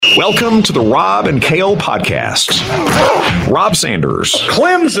Welcome to the Rob and Kale podcast. Rob Sanders.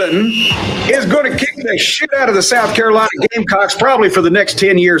 Clemson is going to kick the shit out of the South Carolina Gamecocks probably for the next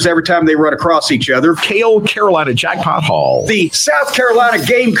 10 years every time they run across each other. Kale Carolina Jackpot Hall. The South Carolina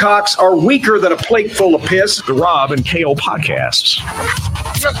Gamecocks are weaker than a plate full of piss. The Rob and Kale podcast.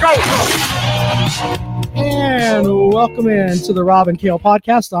 Let's go. And welcome into the Rob and Kale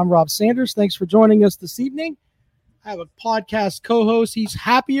podcast. I'm Rob Sanders. Thanks for joining us this evening. I have a podcast co-host. He's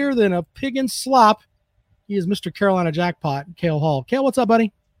happier than a pig in slop. He is Mr. Carolina Jackpot, Kale Hall. Kale, what's up,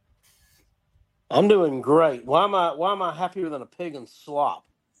 buddy? I'm doing great. Why am I happier than a pig in slop?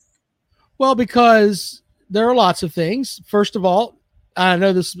 Well, because there are lots of things. First of all, I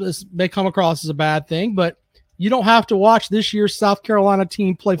know this may come across as a bad thing, but you don't have to watch this year's South Carolina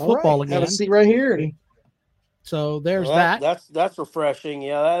team play football again. Have a seat right here. So there's Well, that. That's refreshing.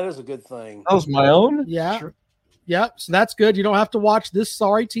 Yeah, that is a good thing. That was my own. Yeah. Sure. Yep. So that's good. You don't have to watch this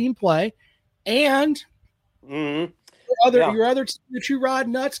sorry team play. And your other team that you ride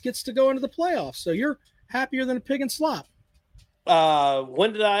nuts gets to go into the playoffs. So you're happier than a pig in slop.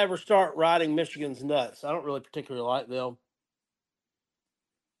 When did I ever start riding Michigan's nuts? I don't really particularly like them.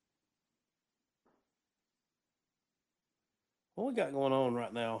 What we got going on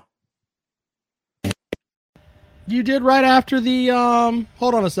right now? You did right after the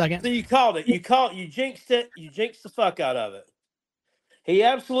hold on a second. So you called it. You jinxed it. You jinxed the fuck out of it. He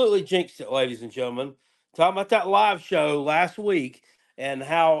absolutely jinxed it, ladies and gentlemen. Talking about that live show last week and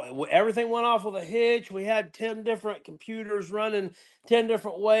how everything went off with a hitch. We had 10 different computers running 10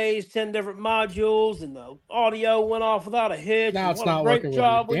 different ways, 10 different modules, and the audio went off without a hitch. Now it's what a not great working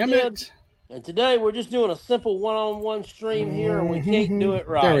job with you. we Damn did. it. And today we're just doing a simple one-on-one stream here, and we can't do it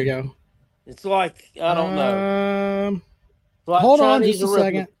right. There we go. It's like, I don't know. It's like Hold on Chinese just a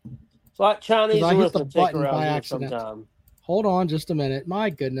second. It's like Chinese I hit the arithmetic button around by here accident. sometime. Hold on just a minute. My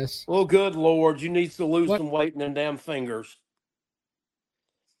goodness. Well, good Lord, you need to lose What? some weight in them damn fingers.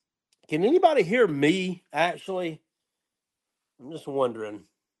 Can anybody hear me, actually? I'm just wondering.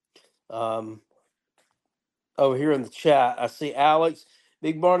 Over here in the chat, I see Alex,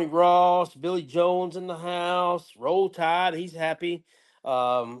 Big Barney Ross, Billy Jones in the house, Roll Tide, he's happy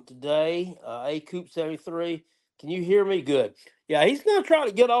today. A Coop 73. Can you hear me? Good. Yeah, he's going to try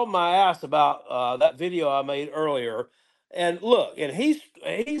to get on my ass about that video I made earlier. And look, and he's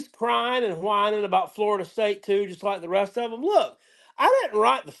crying and whining about Florida State too, just like the rest of them. Look, I didn't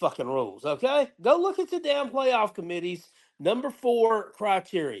write the fucking rules, okay? Go look at the damn playoff committee's number 4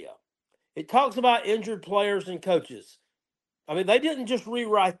 criteria. It talks about injured players and coaches. I mean, they didn't just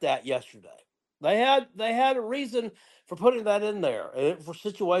rewrite that yesterday. They had a reason for putting that in there for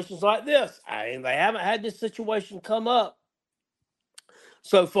situations like this. I mean, they haven't had this situation come up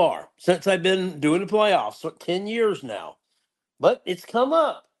so far since they've been doing the playoffs for 10 years now. But it's come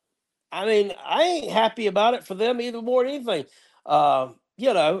up. I mean, I ain't happy about it for them either more than anything.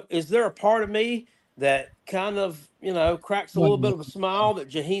 Is there a part of me that kind of, cracks a little bit of a smile that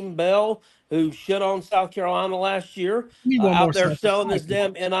Jaheim Bell, who shit on South Carolina last year, out there selling this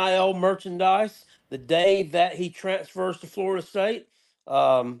damn NIL merchandise the day that he transfers to Florida State,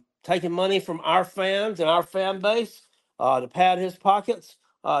 taking money from our fans and our fan base to pad his pockets,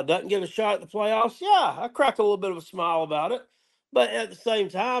 doesn't get a shot at the playoffs? Yeah, I crack a little bit of a smile about it. But at the same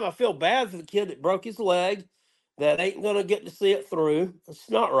time, I feel bad for the kid that broke his leg, that ain't going to get to see it through. It's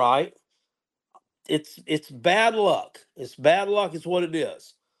not right. It's bad luck. It's bad luck is what it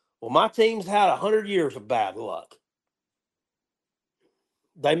is. Well, my team's had 100 years of bad luck.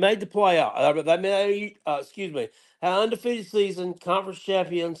 They made the playoff. They made, had an undefeated season, conference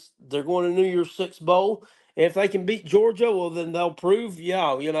champions. They're going to New Year's Six Bowl. If they can beat Georgia, well, then they'll prove,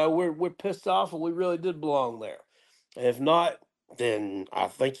 we're pissed off and we really did belong there. If not, then I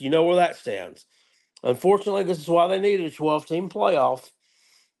think you know where that stands. Unfortunately, this is why they needed a 12-team playoff,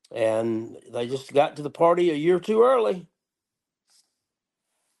 and they just got to the party a year too early.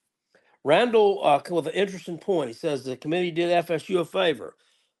 Randall, with an interesting point, he says the committee did FSU a favor.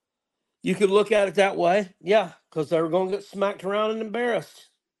 You could look at it that way, yeah, because they were going to get smacked around and embarrassed.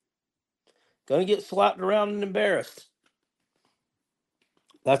 Going to get slapped around and embarrassed.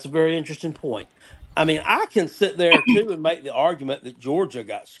 That's a very interesting point. I mean, I can sit there, too, and make the argument that Georgia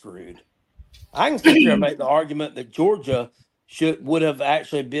got screwed. I can sit there and make the argument that Georgia would have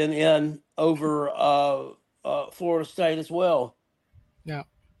actually been in over Florida State as well. Yeah.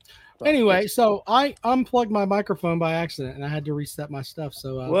 Anyway, so I unplugged my microphone by accident, and I had to reset my stuff.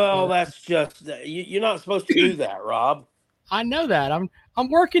 So, that's just you're not supposed to do that, Rob. I know that. I'm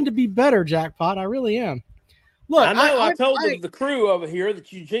working to be better, Jackpot. I really am. Look, I know. I told the crew over here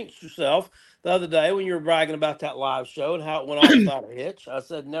that you jinxed yourself the other day when you were bragging about that live show and how it went off without a hitch. I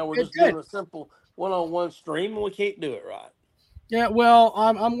said, no, we're just doing a simple one-on-one stream, and we can't do it right. Yeah, well,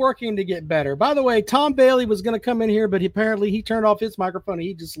 I'm working to get better. By the way, Tom Bailey was going to come in here, but apparently he turned off his microphone and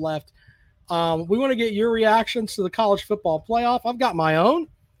he just left. We want to get your reactions to the college football playoff. I've got my own.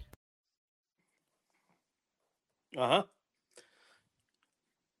 Uh-huh.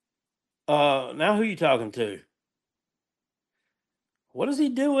 Now who are you talking to? What is he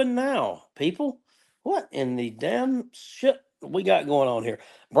doing now, people? What in the damn shit we got going on here?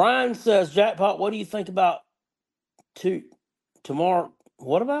 Brian says, Jackpot, what do you think about tomorrow?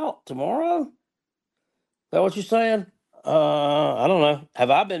 What about tomorrow? Is that what you're saying? I don't know. Have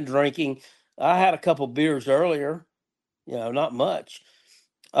I been drinking? I had a couple beers earlier. Not much.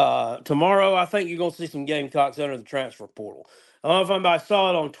 Tomorrow, I think you're going to see some Gamecocks under the transfer portal. I don't know if anybody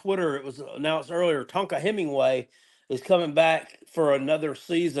saw it on Twitter. It was announced earlier. Tonka Hemingway is coming back for another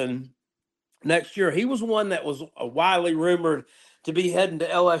season next year. He was one that was widely rumored to be heading to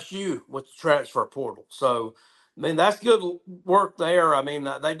LSU with the transfer portal. So, I mean, that's good work there. I mean,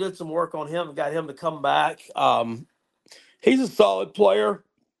 they did some work on him and got him to come back. He's a solid player.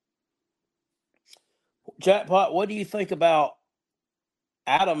 Jackpot, what do you think about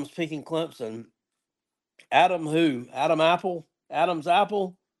Adams picking Clemson? Adam who? Adam Apple? Adam's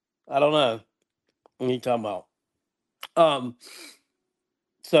Apple? I don't know. What are you talking about?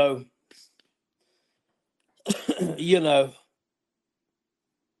 So,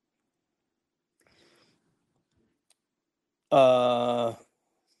 I'm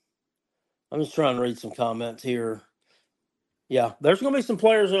just trying to read some comments here. Yeah, there's going to be some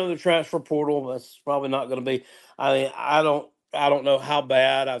players in the transfer portal. That's probably not going to be. I mean, I don't know how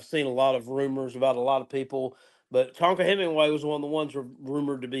bad. I've seen a lot of rumors about a lot of people, but Tonka Hemingway was one of the ones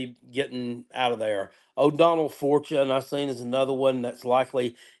rumored to be getting out of there. O'Donnell Fortune, I've seen, is another one that's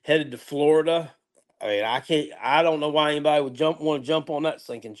likely headed to Florida. I mean, I don't know why anybody would want to jump on that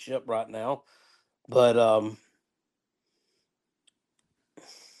sinking ship right now, but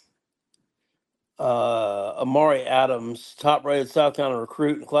Amari Adams, top-rated South Carolina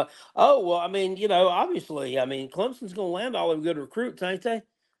recruit in class. Oh, well, I mean, obviously, Clemson's going to land all them good recruits, ain't they?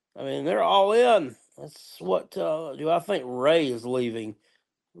 I mean, they're all in. That's what do I think Ray is leaving?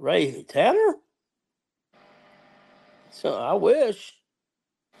 Ray Tanner? So I wish.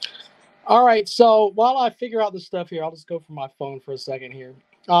 All right, so while I figure out this stuff here, I'll just go for my phone for a second here.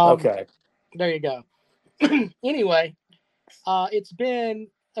 Okay. There you go. Anyway, it's been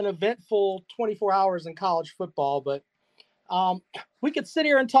an eventful 24 hours in college football, but we could sit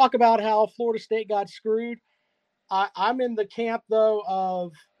here and talk about how Florida State got screwed. I'm in the camp, though,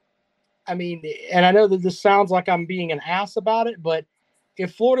 of, and I know that this sounds like I'm being an ass about it, but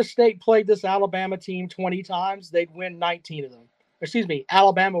if Florida State played this Alabama team 20 times, they'd win 19 of them. Excuse me,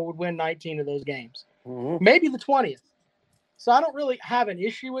 Alabama would win 19 of those games. Mm-hmm. Maybe the 20th. So I don't really have an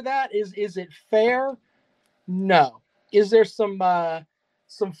issue with that. Is it fair? No. Is there some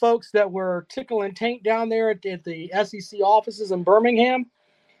folks that were tickle and taint down there at the SEC offices in Birmingham?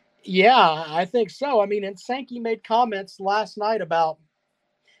 Yeah, I think so. I mean, and Sankey made comments last night about,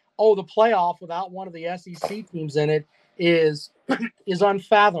 the playoff without one of the SEC teams in it is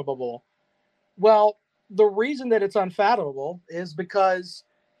unfathomable. Well, the reason that it's unfathomable is because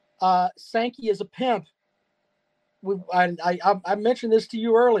Sankey is a pimp. I mentioned this to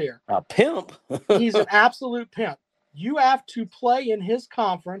you earlier. A pimp? He's an absolute pimp. You have to play in his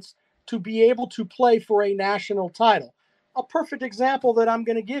conference to be able to play for a national title. A perfect example that I'm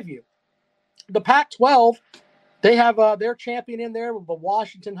going to give you. The Pac-12, they have their champion in there. The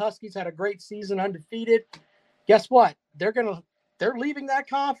Washington Huskies had a great season, undefeated. Guess what? They're leaving that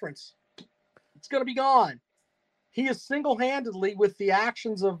conference. It's going to be gone. He is single-handedly, with the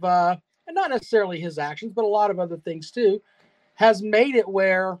actions of, and not necessarily his actions, but a lot of other things too, has made it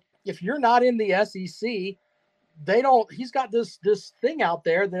where if you're not in the SEC, he's got this thing out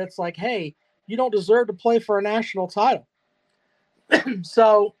there that it's like, hey, you don't deserve to play for a national title.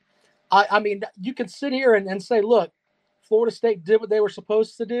 So, I mean, you can sit here and say, look, Florida State did what they were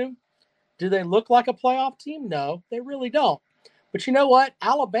supposed to do. Do they look like a playoff team? No, they really don't. But you know what?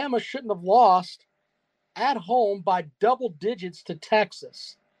 Alabama shouldn't have lost at home by double digits to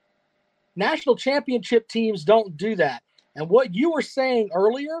Texas. National championship teams don't do that. And what you were saying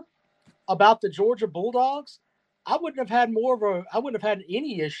earlier about the Georgia Bulldogs, I wouldn't have had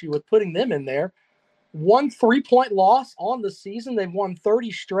any issue with putting them in there. 1 3-point loss on the season. They've won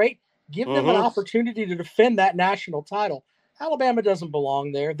 30 straight. Give them an opportunity to defend that national title. Alabama doesn't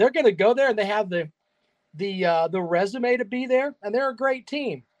belong there. They're going to go there, and they have the resume to be there, and they're a great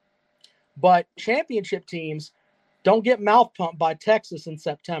team. But championship teams, don't get mouth pumped by Texas in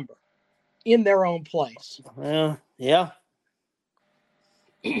September in their own place. Yeah.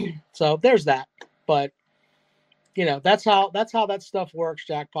 So there's that. But that's how that stuff works,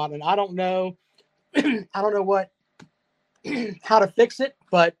 Jackpot. And I don't know what how to fix it,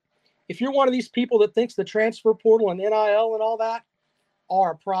 but if you're one of these people that thinks the transfer portal and NIL and all that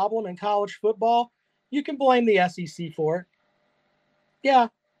are a problem in college football, you can blame the SEC for it. Yeah,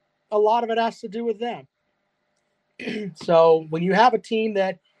 a lot of it has to do with them. So when you have a team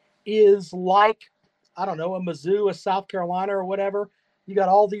that is like, I don't know, a Mizzou, a South Carolina or whatever, you got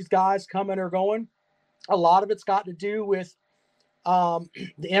all these guys coming or going. A lot of it's got to do with the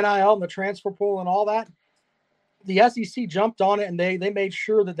NIL and the transfer pool and all that. The SEC jumped on it, and they made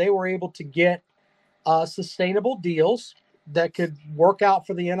sure that they were able to get sustainable deals that could work out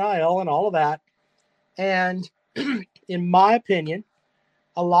for the NIL and all of that. And in my opinion,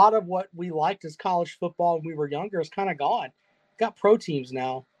 a lot of what we liked as college football when we were younger is kind of gone. Got pro teams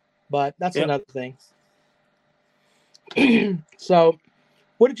now, but that's another thing. So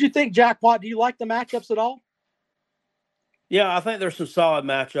what did you think, Jackpot? Do you like the matchups at all? Yeah, I think there's some solid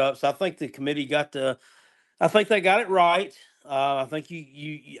matchups. I think the committee I think they got it right. I think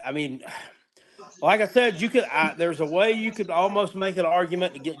I mean, like I said, there's a way you could almost make an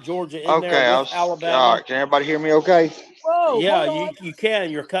argument to get Georgia in there with Alabama. All right, can everybody hear me okay? Whoa, yeah, you can.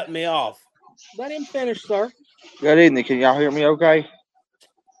 You're cutting me off. Let him finish, sir. Good evening. Can y'all hear me okay?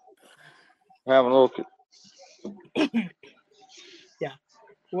 I'm having a little... Yeah.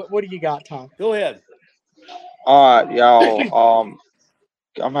 What do you got, Tom? Go ahead. All right, y'all.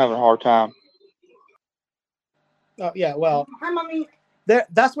 I'm having a hard time. Oh, yeah, well, hi, Mommy.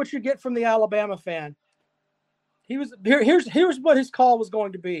 That's what you get from the Alabama fan. Here's what his call was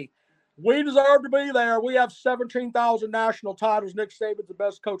going to be. We deserve to be there. We have 17,000 national titles. Nick Saban's the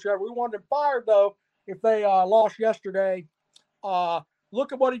best coach ever. We wanted him fired, though, if they lost yesterday.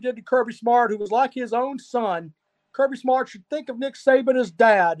 Look at what he did to Kirby Smart, who was like his own son. Kirby Smart should think of Nick Saban as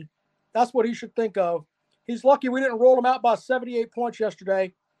dad. That's what he should think of. He's lucky we didn't roll him out by 78 points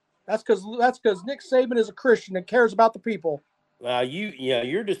yesterday. That's because Nick Saban is a Christian and cares about the people.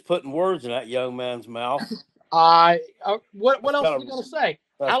 You're just putting words in that young man's mouth. What else are you going to say?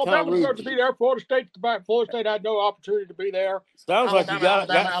 Alabama deserves to be there. Florida State had no opportunity to be there. Sounds like you got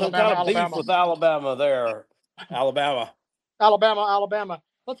some kind of beef with Alabama there. Alabama.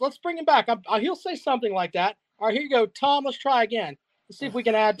 Let's bring him back. He'll say something like that. All right, here you go, Tom. Let's try again. Let's see if we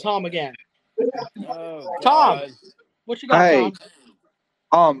can add Tom again. Oh, Tom, what you got, hey,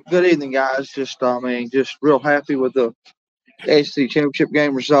 Tom? Good evening, guys. Just real happy with the SEC championship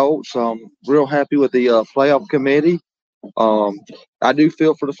game results. Real happy with the playoff committee. I do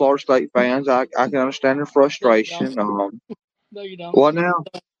feel for the Florida State fans. I can understand their frustration. No, you don't. What now?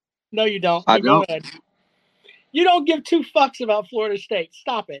 No, you don't. I Go don't. ahead. You don't give two fucks about Florida State.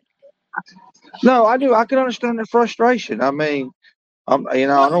 Stop it. No, I do. I can understand their frustration. I mean, I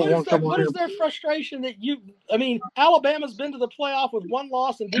don't want to come on. What is their frustration that Alabama's been to the playoff with one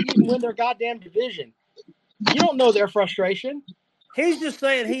loss and didn't even win their goddamn division. You don't know their frustration. He's just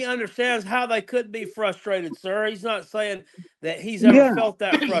saying he understands how they could be frustrated, sir. He's not saying that he's ever felt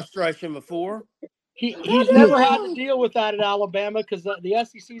that frustration before. He's never had to deal with that at Alabama because the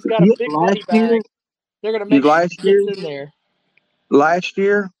SEC's got a big money bag. They're going to make sure he gets in there. Last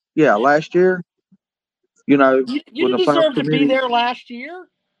year, you didn't deserve to be there last year.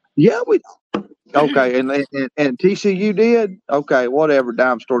 Yeah, okay, and TCU did. Okay, whatever.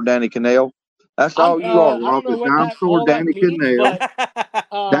 Dime store Danny Cannell. That's all you are, Rob. Dime store Danny Cannell.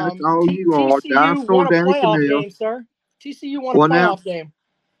 That's all you are. Dime store Danny Cannell. Game, sir. TCU won a playoff game.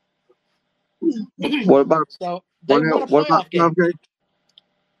 What about they won a playoff game?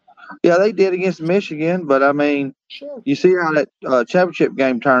 Yeah, they did against Michigan, but I mean, you see how that championship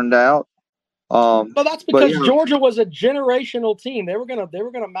game turned out. But that's because Georgia was a generational team. They were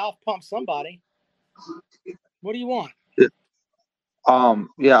gonna mouth pump somebody. What do you want?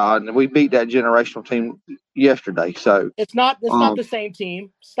 Yeah, and we beat that generational team yesterday. So it's not the same team.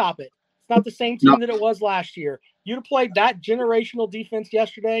 Stop it. It's not the same team that it was last year. You'd have played that generational defense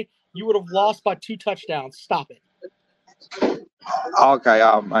yesterday, you would have lost by 2 touchdowns. Stop it.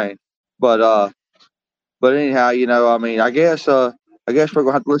 Okay, man. But anyhow, I guess we're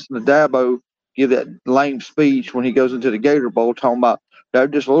gonna have to listen to Dabo give that lame speech when he goes into the Gator Bowl, talking about they're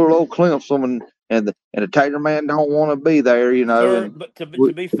just a little old Clemson and the Tater man don't want to be there, Sir, but to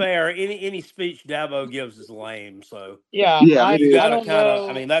be fair, any speech Dabo gives is lame. So I don't know.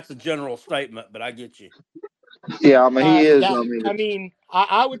 I mean, that's a general statement, but I get you. Yeah, I mean he is.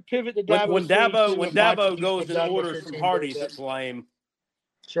 I would pivot to Dabo. When Dabo goes and orders some Hardee's, it's lame.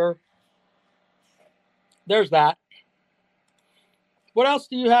 Sure. There's that. What else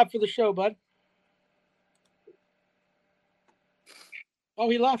do you have for the show, bud? Oh,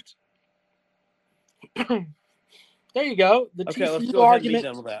 he left. There you go. The Okay, let's TCU go ahead and be argument.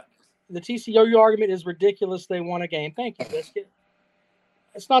 done with that. The TCU argument is ridiculous. They won a game. Thank you, Biscuit.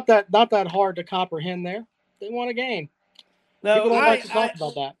 It's not that hard to comprehend there. They won a game. No, People don't like to talk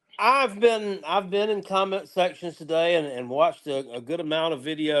about that. I've been in comment sections today and watched a good amount of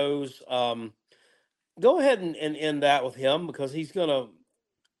videos. Go ahead and end that with him because he's gonna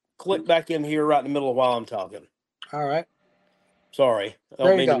click back in here right in the middle of while I'm talking. All right. Sorry, I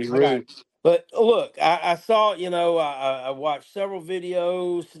don't mean to be rude. But look, I saw, I watched several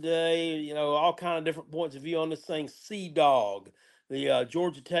videos today, all kind of different points of view on this thing. C-Dog, the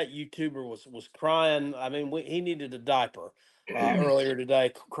Georgia Tech YouTuber, was crying. I mean, he needed a diaper earlier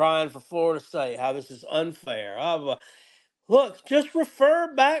today, crying for Florida State, how this is unfair. Look, just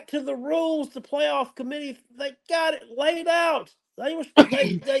refer back to the rules. The playoff committee, they got it laid out.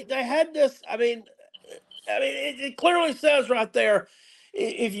 They had this. I mean, it clearly says right there,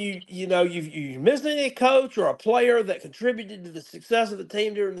 if you miss any coach or a player that contributed to the success of the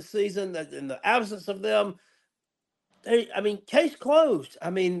team during the season, that in the absence of them, case closed. I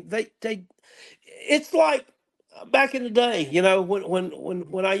mean, it's like back in the day,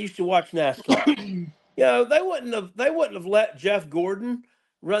 when I used to watch NASCAR. They wouldn't have let Jeff Gordon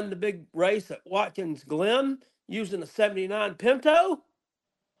run the big race at Watkins Glen using a '79 Pinto.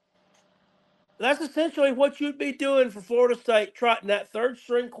 That's essentially what you'd be doing for Florida State, trotting that third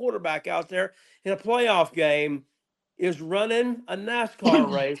string quarterback out there in a playoff game, is running a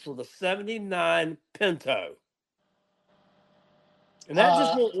NASCAR race with a '79 Pinto. And that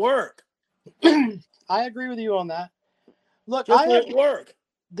just won't work. I agree with you on that. Look, won't work.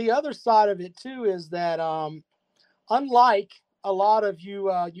 The other side of it too is that unlike a lot of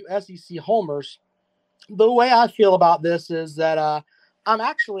you SEC homers, the way I feel about this is that I'm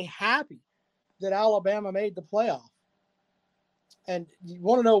actually happy that Alabama made the playoff. And you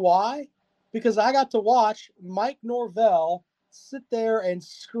want to know why? Because I got to watch Mike Norvell sit there and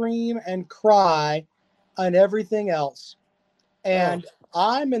scream and cry and everything else. And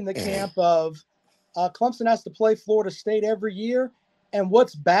I'm in the camp of Clemson has to play Florida State every year. And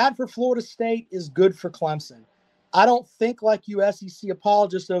what's bad for Florida State is good for Clemson. I don't think like you SEC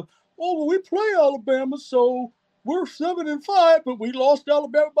apologists of, well, we play Alabama, so we're 7-5, but we lost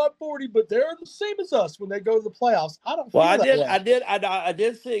Alabama by 40. But they're the same as us when they go to the playoffs. I don't. Well, I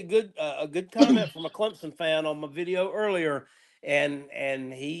did see a good comment from a Clemson fan on my video earlier, and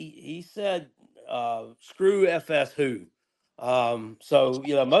he said, "Screw FSU." So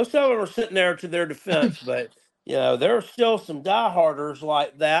most of them are sitting there to their defense, but there are still some dieharders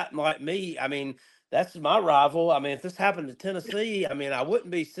like that and like me. I mean, that's my rival. I mean, if this happened to Tennessee, I mean, I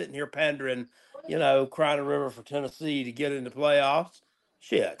wouldn't be sitting here pandering, crying a river for Tennessee to get into playoffs.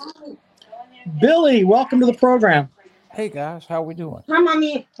 Shit. Billy, welcome to the program. Hey guys, how we doing? Hi,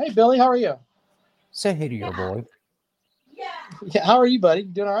 Mommy. Hey, Billy, how are you? Say hey to your boy. Yeah, how are you, buddy?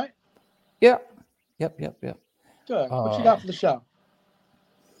 Doing all right? Yep. Good. What you got for the show?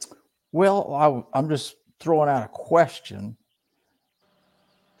 Well, I'm just throwing out a question.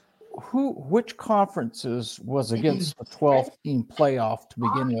 Which conferences was against the 12-team playoff to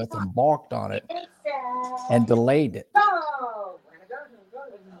begin with and balked on it and delayed it?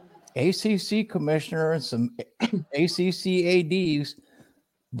 ACC commissioner and some ACC ADs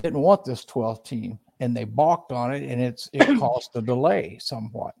didn't want this 12th team, and they balked on it, and it caused a delay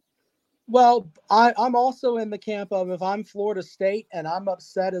somewhat. Well, I'm also in the camp of if I'm Florida State and I'm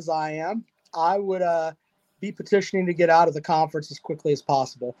upset as I am, I would be petitioning to get out of the conference as quickly as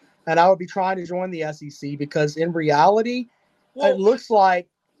possible. And I would be trying to join the SEC because in reality, it looks like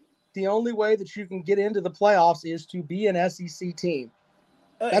the only way that you can get into the playoffs is to be an SEC team.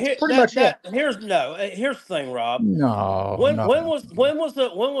 That's pretty much it. Here's the thing, Rob. No. When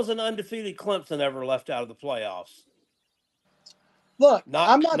was an undefeated Clemson ever left out of the playoffs? Look,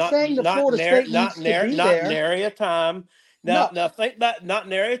 I'm not saying the Florida State needs to be there. Not nary a time. Now think back. Not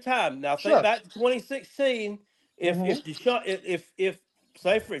nary a time. Now think back to 2016. If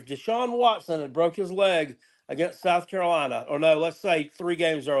Deshaun Watson had broke his leg against South Carolina, or no, let's say 3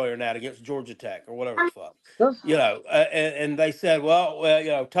 games earlier than that against Georgia Tech or whatever the fuck, and they said,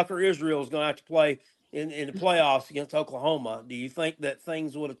 well, Tucker Israel is going to have to play in the playoffs against Oklahoma. Do you think that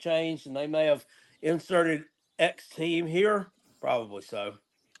things would have changed and they may have inserted X team here? Probably so.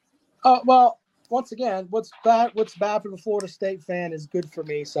 Well, once again, what's bad for the Florida State fan is good for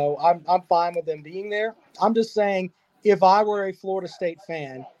me. So I'm fine with them being there. I'm just saying, if I were a Florida State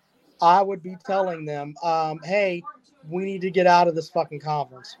fan, I would be telling them, hey, we need to get out of this fucking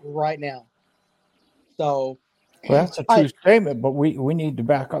conference right now. So Well, that's a true statement, but we need to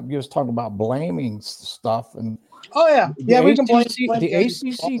back up. You was talking about blaming stuff, and we can blame the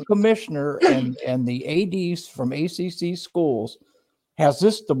ACC commissioner and the ADs from ACC schools has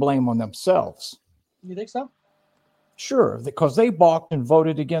this to blame on themselves. You think so? Sure, because they balked and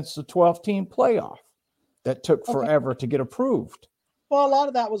voted against the 12-team playoff that took forever to get approved. Well, a lot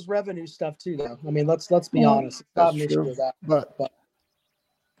of that was revenue stuff too, though. I mean, let's be honest. It's not an issue with that. But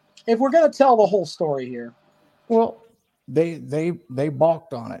if we're going to tell the whole story here, well, they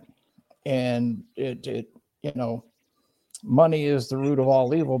balked on it, and it money is the root of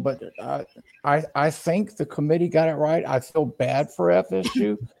all evil. But I think the committee got it right. I feel bad for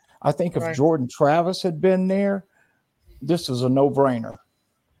FSU. I think if Jordan Travis had been there, this is a no-brainer.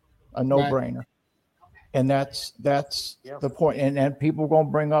 And that's the point. And people are going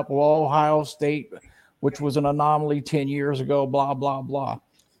to bring up, well, Ohio State, which was an anomaly 10 years ago, blah, blah, blah.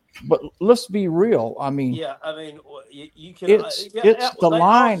 But let's be real. I mean, you can. It's the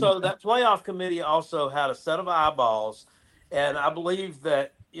line. Also, that playoff committee also had a set of eyeballs, and I believe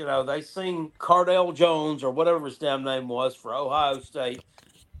that they seen Cardell Jones or whatever his damn name was for Ohio State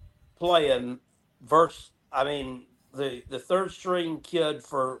playing versus. I mean, the third string kid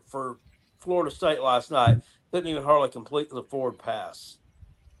for Florida State last night couldn't even hardly complete the forward pass.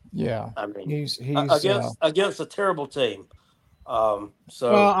 Yeah, I mean, he's against a terrible team. I'm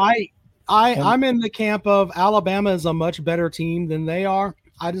in the camp of Alabama is a much better team than they are.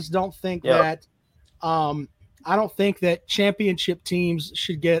 I just don't think that I don't think that championship teams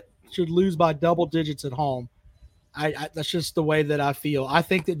should lose by double digits at home. I that's just the way that I feel. I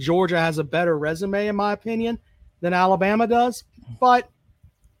think that Georgia has a better resume, in my opinion, than Alabama does, but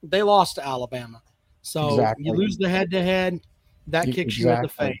they lost to Alabama. So you lose the head-to-head, that kicks you in the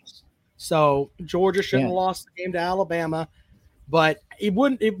face. So Georgia shouldn't have lost the game to Alabama, but it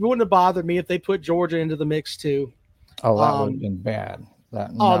wouldn't have bothered me if they put Georgia into the mix too. Oh, that would have been bad.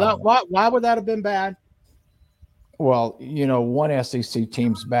 Why would that have been bad? Well, one SEC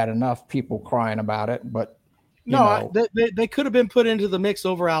team's bad enough, people crying about it, but they could have been put into the mix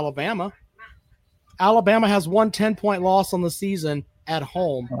over Alabama. Alabama has one 10-point loss on the season at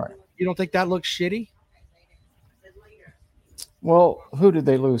home. Right. You don't think that looks shitty? Well, who did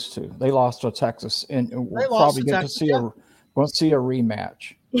they lose to? They lost to Texas, and we'll probably get to see a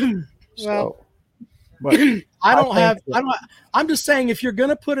rematch. But I'm just saying, if you're going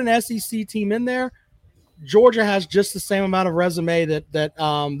to put an SEC team in there, Georgia has just the same amount of resume that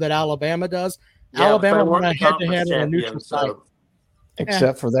Alabama does. Yeah, Alabama won a head-to-head in a neutral site.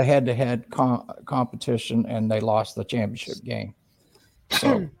 Except for the head-to-head competition, and they lost the championship game.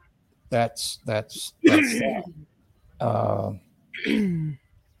 So that's that.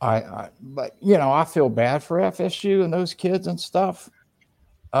 But I feel bad for FSU and those kids and stuff.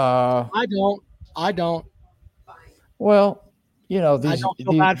 I don't. Well,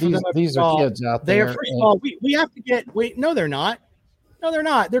 these are kids out there. First of all, we have to get. No, they're not. No, they're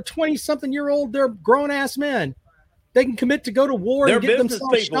not. They're 20-something-year-old. They're grown-ass men. They can commit to go to war and get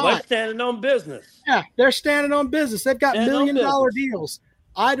themselves people. shot. They're standing on business. Yeah, they're standing on business. They've got $1 million deals.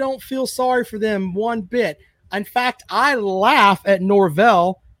 I don't feel sorry for them one bit. In fact, I laugh at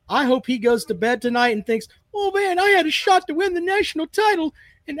Norvell. I hope he goes to bed tonight and thinks, oh, man, I had a shot to win the national title,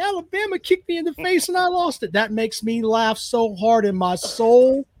 and Alabama kicked me in the face and I lost it. That makes me laugh so hard in my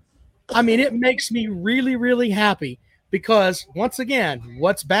soul. I mean, it makes me really, really happy because, once again,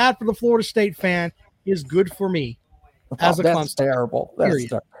 what's bad for the Florida State fan is good for me. That's terrible. That's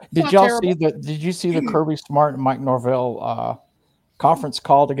terrible. Did you see the Kirby Smart and Mike Norvell conference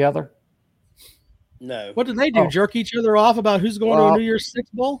call together? No. What did they do? Jerk each other off about who's going to a New Year's Six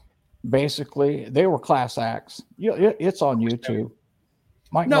bowl? Basically, they were class acts. It's on YouTube.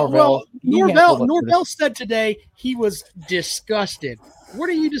 Norvell said today he was disgusted. What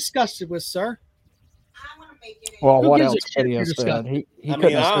are you disgusted with, sir? Well, what else could he have said? He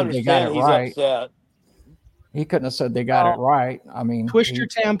couldn't have said they got it right. Upset. He couldn't have said they got it right. I mean, twist your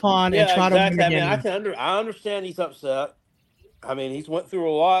tampon and try to win again. I understand he's upset. I mean, he's went through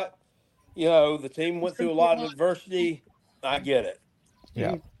a lot. The team went through a lot of adversity. I get it.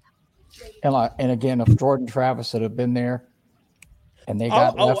 Yeah. And again, if Jordan Travis had been there and they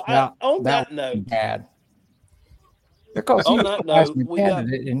got left out, that would be bad. Because he was a Heisman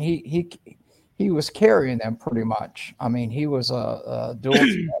candidate, and he was carrying them pretty much. I mean, he was a dual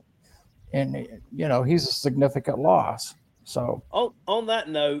threat. And, he's a significant loss. So on that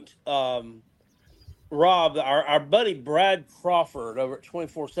note, Rob, our buddy Brad Crawford over at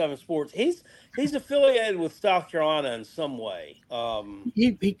 24/7 Sports, he's affiliated with South Carolina in some way.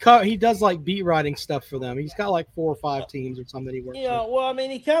 He does like beat writing stuff for them. He's got like 4 or 5 teams or something he works Yeah, with. well, I mean,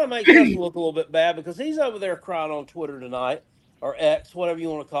 he kind of makes us look a little bit bad because he's over there crying on Twitter tonight, or X, whatever you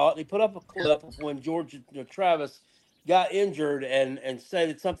want to call it. And he put up a clip of when Travis got injured and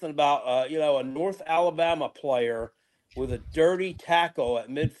stated something about a North Alabama player with a dirty tackle at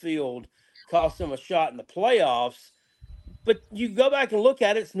midfield cost him a shot in the playoffs. But you go back and look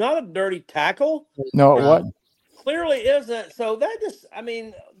at it; it's not a dirty tackle. No, it wasn't. Clearly isn't. So that just, I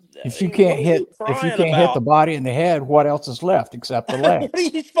mean, If you can't hit the body in the head, what else is left except the legs? What are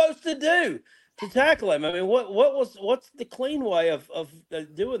you supposed to do to tackle him? I mean, what's the clean way of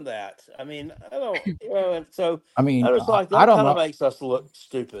doing that? I mean, I don't. So I mean, I was like, that kind of makes us look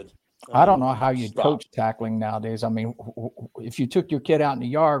stupid. I don't know how you coach tackling nowadays. I mean, if you took your kid out in the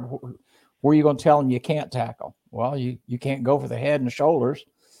yard, where are you going to tell him you can't tackle? Well, you can't go for the head and the shoulders.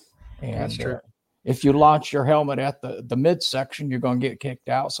 And that's true. If you launch your helmet at the midsection, you're going to get kicked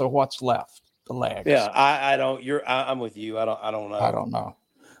out. So what's left? The legs. Yeah, I don't. I'm with you. I don't know. I don't know.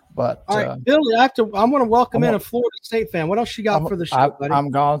 But all right, Billy, I'm going to welcome in a Florida State fan. What else you got for the show, buddy?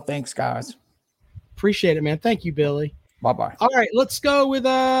 I'm gone. Thanks, guys. Appreciate it, man. Thank you, Billy. Bye-bye. All right, let's go with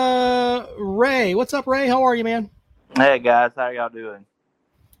Ray. What's up, Ray? How are you, man? Hey, guys. How y'all doing?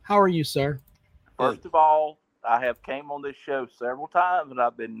 How are you, sir? First of all, I have came on this show several times, and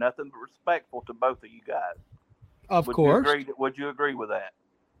I've been nothing but respectful to both of you guys. Of course. Would you agree with that?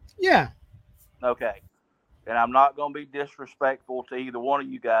 Yeah. Okay. And I'm not going to be disrespectful to either one of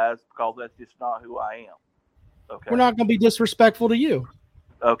you guys because that's just not who I am. Okay. We're not going to be disrespectful to you.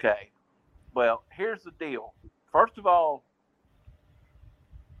 Okay. Well, here's the deal. First of all,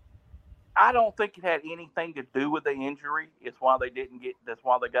 I don't think it had anything to do with the injury. That's why they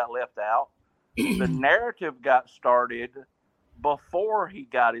got left out. The narrative got started before he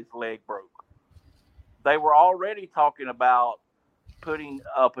got his leg broke. They were already talking about putting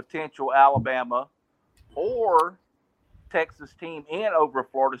a potential Alabama or Texas team in over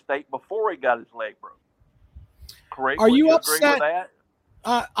Florida State before he got his leg broke. Correct? Are you upset? Agree with that?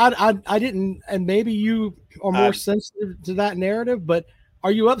 I didn't, and maybe you are more sensitive to that narrative, but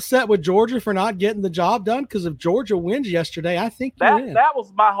are you upset with Georgia for not getting the job done? Because if Georgia wins yesterday, I think you're in. That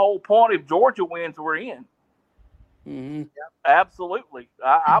was my whole point. If Georgia wins, we're in. Mm-hmm. Absolutely.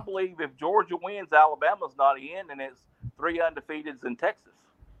 I believe if Georgia wins, Alabama's not in, and it's 3 undefeateds in Texas.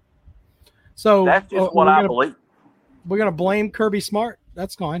 So that's just what I believe. We're going to blame Kirby Smart.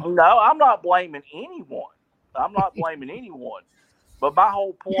 That's fine. No, I'm not blaming anyone. But my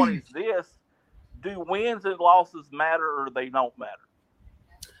whole point is this. Do wins and losses matter or they don't matter?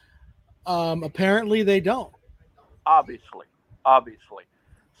 Apparently they don't. Obviously.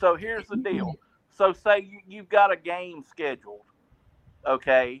 So here's the deal. So say you've got a game scheduled.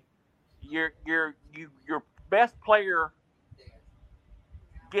 Okay. Your best player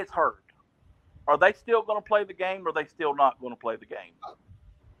gets hurt. Are they still going to play the game or are they still not going to play the game?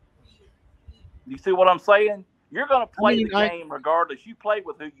 You see what I'm saying? You're going to play the game regardless. You play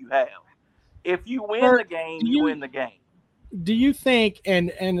with who you have. If you win the game, you win the game. Do you think,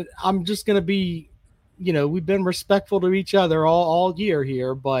 and I'm just going to be, we've been respectful to each other all year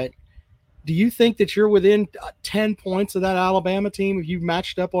here, but do you think that you're within 10 points of that Alabama team if you've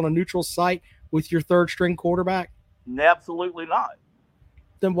matched up on a neutral site with your third string quarterback? Absolutely not.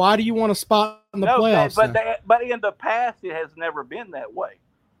 Then why do you want a spot in the playoffs? But in the past, it has never been that way.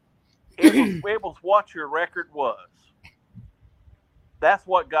 It was what your record was. That's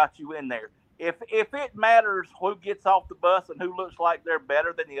what got you in there. If it matters who gets off the bus and who looks like they're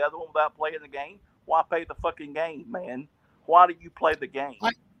better than the other one without playing the game, why play the fucking game, man? Why do you play the game?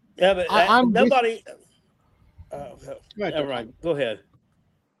 Nobody. Never mind. Go ahead.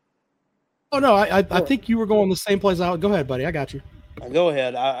 Oh no, I think you were going the same place. Go ahead, buddy. I got you. Go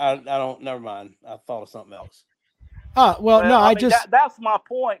ahead. I don't. Never mind. I thought of something else. That's my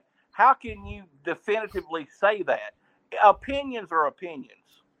point. How can you definitively say that? Opinions are opinions.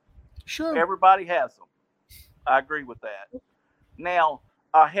 Sure. Everybody has them. I agree with that. Now,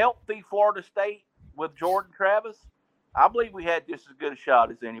 a healthy Florida State with Jordan Travis, I believe we had just as good a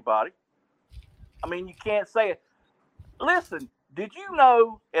shot as anybody. I mean, you can't say it. Listen, did you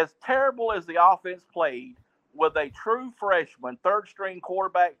know, as terrible as the offense played, with a true freshman, third-string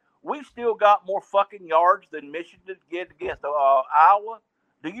quarterback, we still got more fucking yards than Michigan did against Iowa?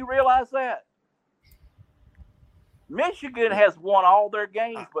 Do you realize that? Michigan has won all their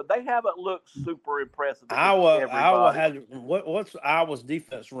games, but they haven't looked super impressive. Iowa had what's Iowa's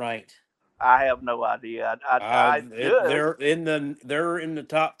defense ranked? I have no idea. They're in the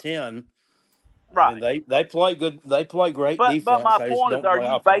top 10. Right. I mean, they play good. They play great defense. But my They just point is, don't are play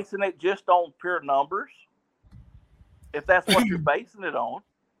you offense. basing it just on pure numbers? If that's what you're basing it on,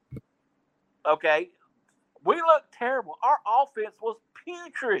 okay. We looked terrible. Our offense was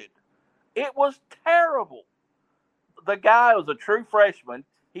putrid. It was terrible. The guy was a true freshman.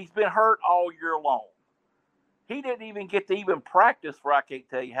 He's been hurt all year long. He didn't even get to even practice for I can't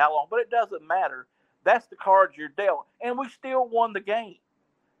tell you how long, but it doesn't matter. That's the cards you're dealt. And we still won the game.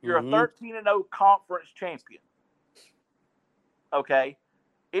 You're a 13-0 conference champion. Okay?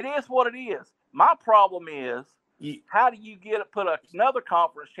 It is what it is. My problem is, how do you put another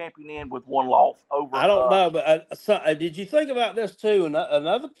conference champion in with one loss over? I don't know, but did you think about this too?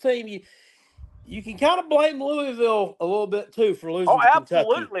 Another team, you can kind of blame Louisville a little bit too for losing to Kentucky.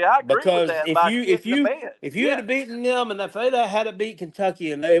 Absolutely, I agree with that. If you had beaten them, and if they'd had to beat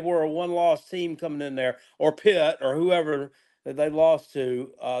Kentucky, and they were a one-loss team coming in there, or Pitt, or whoever that they lost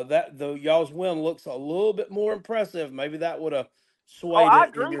to, y'all's win looks a little bit more impressive. Maybe that would have swayed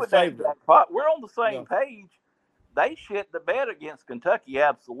it in your favor. That, we're on the same page. They shit the bed against Kentucky,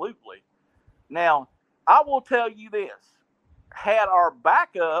 absolutely. Now, I will tell you this. Had our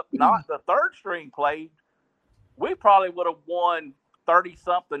backup, not the third string, played, we probably would have won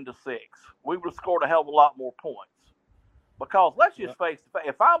 30-something to 6. We would have scored a hell of a lot more points. Because let's just face it,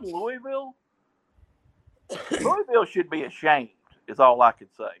 if I'm Louisville, Louisville should be ashamed, is all I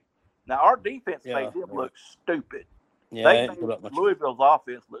could say. Now, our defense made them look stupid. Yeah, they made Louisville's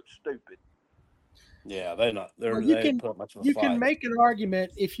offense look stupid. Yeah, they're not. You can make an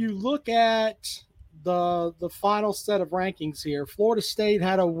argument if you look at the final set of rankings here. Florida State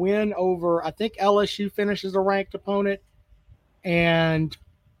had a win over, I think LSU finishes a ranked opponent, and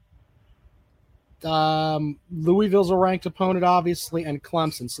Louisville's a ranked opponent, obviously, and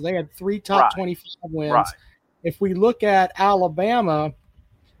Clemson. So they had 3 top 25 wins. Right. If we look at Alabama,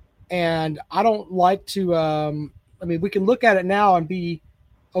 and I don't like to we can look at it now and be,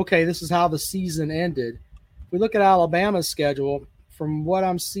 okay, this is how the season ended. If we look at Alabama's schedule, from what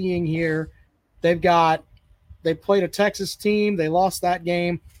I'm seeing here, they played a Texas team. They lost that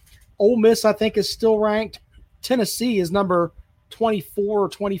game. Ole Miss, I think, is still ranked. Tennessee is number 24 or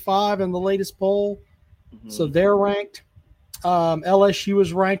 25 in the latest poll. Mm-hmm. So they're ranked. LSU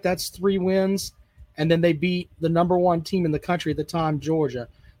is ranked. That's 3 wins. And then they beat the number 1 team in the country at the time, Georgia.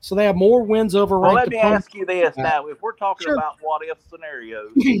 So they have more wins over ranked opponents. Well, let me ask you this now. If we're talking about what-if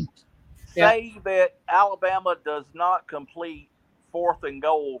scenarios, say that Alabama does not complete 4th and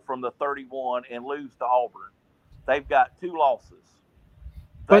goal from the 31 and lose to Auburn. They've got 2 losses.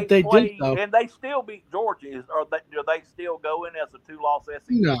 But they did, though. And they still beat Georgia. Do they still go in as a 2-loss SEC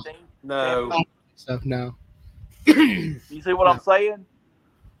team? No. No. You see what I'm saying?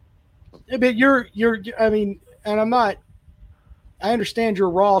 But I understand you're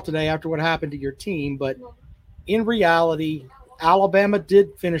raw today after what happened to your team, but in reality, Alabama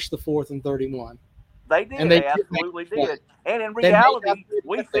did finish the 4th and 31. They did. They absolutely did. And in reality,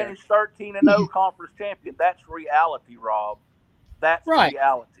 we finished 13-0 conference champion. That's reality, Rob. That's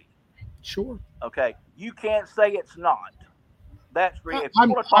reality. Sure. Okay. You can't say it's not. That's reality. If you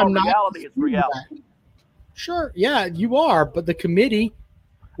want to call reality, it's reality. Sure. Yeah, you are. But the committee,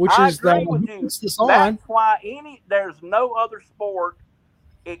 which is That's why there's no other sport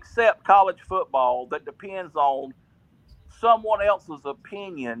except college football that depends on someone else's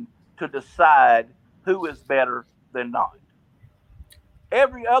opinion to decide who is better than not.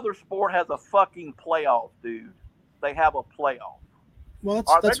 Every other sport has a fucking playoff, dude. They have a playoff. Well,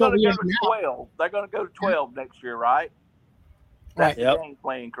 that's what we have now. 12. They're going to go to 12 next year, right? That's the game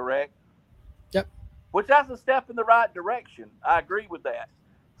plan, correct? Yep. Which that's a step in the right direction. I agree with that.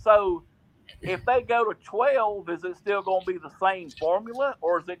 So if they go to 12, is it still going to be the same formula,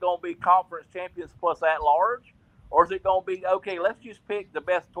 or is it going to be conference champions plus at large? Or is it going to be, okay, let's just pick the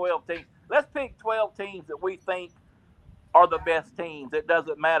best 12 teams. Let's pick 12 teams that we think are the best teams. It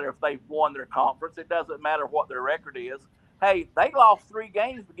doesn't matter if they've won their conference. It doesn't matter what their record is. Hey, they lost 3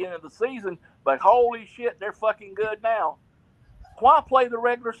 games beginning of the season, but holy shit, they're fucking good now. Why play the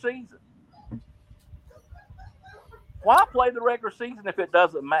regular season? Why play the regular season if it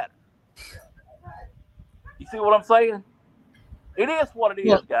doesn't matter? You see what I'm saying? It is what it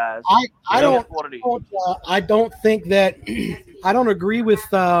is, guys. I don't think that I don't agree with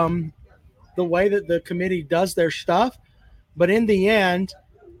the way that the committee does their stuff, but in the end,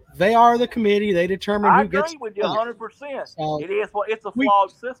 they are the committee. They determine who gets. I agree with you 100%. So it's a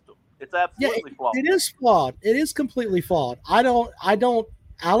flawed system. It's absolutely flawed. It is flawed. It is completely flawed. I don't.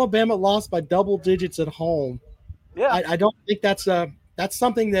 Alabama lost by double digits at home. Yeah. I don't think that's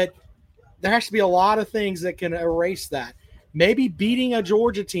something that there has to be a lot of things that can erase that. maybe beating a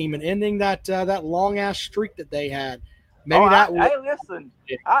Georgia team and ending that long ass streak that they had. Maybe Hey, listen,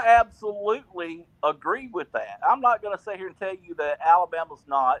 I absolutely agree with that. I'm not going to sit here and tell you that Alabama's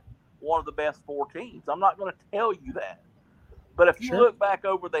not one of the best 4 teams. I'm not going to tell you that. But if you look back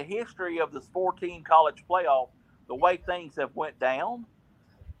over the history of this 14 college playoff, the way things have went down,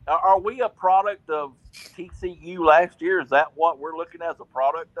 are we a product of TCU last year? Is that what we're looking as a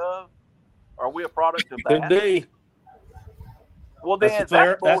product of? Are we a product of that? Could be. Well, then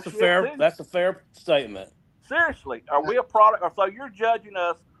that's a fair statement. Seriously, are we a product? Or so you're judging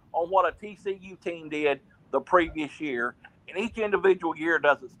us on what a TCU team did the previous year, and each individual year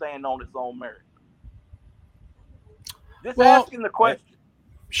doesn't stand on its own merit. Just asking the question.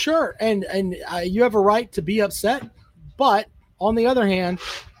 Sure, and you have a right to be upset, but on the other hand,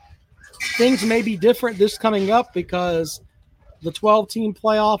 things may be different this coming up because the 12-team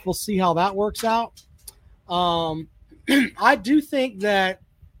playoff. We'll see how that works out. I do think that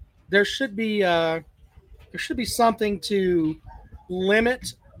there should be something to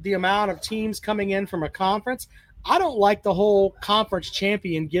limit the amount of teams coming in from a conference. I don't like the whole conference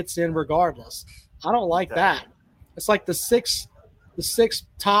champion gets in regardless. I don't like that. It's like the six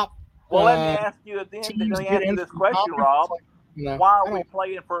top. Well, let me ask you then. Let me ask you this question, Rob. Why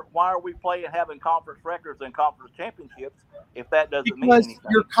are we playing having conference records and conference championships if that doesn't mean anything?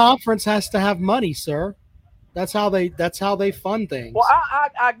 Because your conference has to have money, sir. That's how they fund things. Well,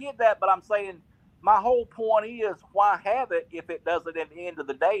 I get that, but I'm saying my whole point is why have it if it doesn't? At the end of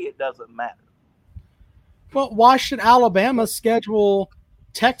the day, it doesn't matter. Well, why should Alabama schedule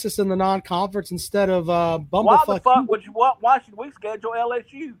Texas in the non-conference instead of bumblefuck? Why should we schedule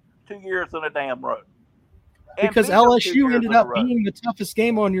LSU 2 years in a damn row? Because LSU ended up being the toughest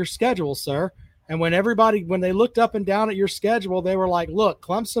game on your schedule, sir. And when they looked up and down at your schedule, they were like, look,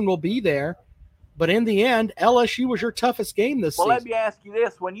 Clemson will be there. But in the end, LSU was your toughest game this season. Well, let me ask you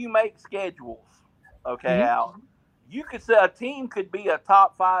this. When you make schedules, okay, Al, you could say a team could be a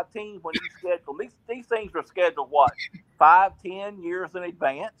top 5 team when you schedule. These things are scheduled, 5-10 years in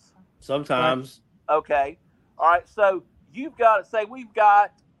advance? Sometimes. Okay. All right. So you've got to say we've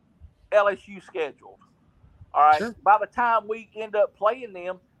got LSU scheduled. All right. Sure. By the time we end up playing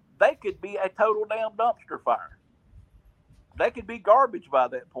them, they could be a total damn dumpster fire. They could be garbage by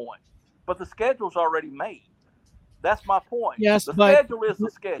that point. But the schedule's already made. That's my point. Yes, the schedule is the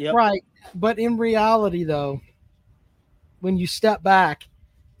schedule. Yep. Right. But in reality, though, when you step back,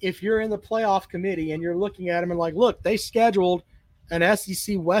 if you're in the playoff committee and you're looking at them and like, look, they scheduled an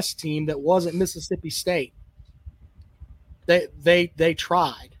SEC West team that wasn't Mississippi State. They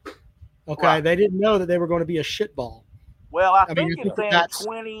tried. Okay, right. They didn't know that they were going to be a shitball. Well, I think it's in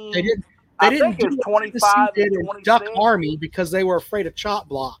 20. They didn't do 25 and 26. Duck Army because they were afraid of chop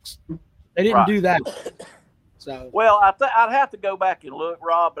blocks. They didn't do that. So well, I'd have to go back and look,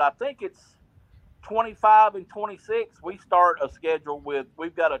 Rob, but I think it's 25 and 26. We start a schedule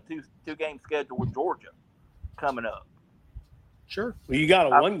we've got a two game schedule with Georgia coming up. Sure. Well, you got a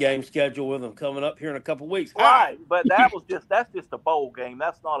 1-game schedule with them coming up here in a couple of weeks. Right, but that's just a bowl game.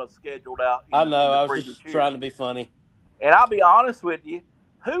 That's not a scheduled out. I know. I was just trying to be funny. And I'll be honest with you,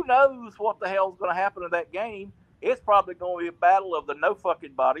 who knows what the hell's going to happen in that game? It's probably going to be a battle of the no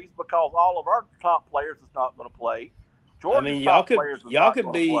fucking bodies because all of our top players is not going to play. Georgia's top players is not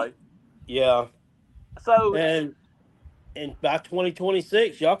going to play. Yeah. So and by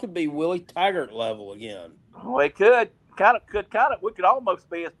 2026, y'all could be Willie Taggart level again. We could. We could almost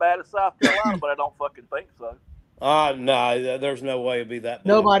be as bad as South Carolina, but I don't fucking think so. No, there's no way it'd be that bad.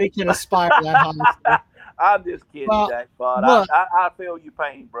 Nobody can aspire that high. I'm just kidding, Jackpot. I feel your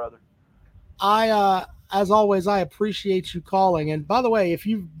pain, brother. As always, I appreciate you calling. And by the way, if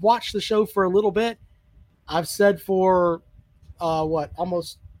you've watched the show for a little bit, I've said for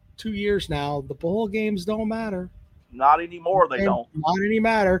almost 2 years now, the bowl games don't matter. Not anymore, they don't. Not any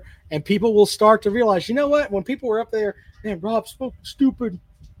matter. And people will start to realize, you know what? When people were up there, man, Rob spoke stupid.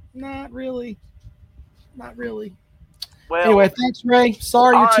 Not really. Not really. Well, anyway, thanks, Ray.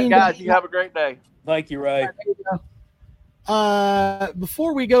 Sorry your team. Guys, you have a great day. Thank you, Ray.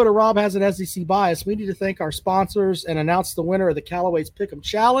 Before we go to Rob Has an SEC Bias, we need to thank our sponsors and announce the winner of the Callaway's Pick'em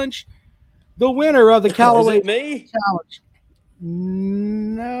Challenge. The winner of the Callaway's Challenge.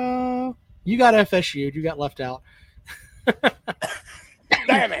 No. You got FSU. You got left out.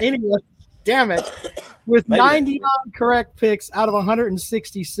 Damn it. Anyway, damn it. With 99 correct picks out of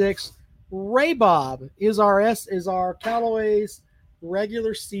 166, Ray Bob is our Callaway's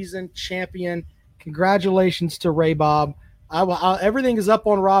regular season champion. Congratulations to Ray Bob. Everything is up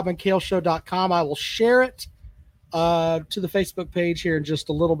on robandkaleshow.com. I will share it to the Facebook page here in just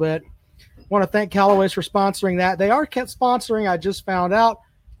a little bit. Want to thank Callaway's for sponsoring that. They are kept sponsoring, I just found out,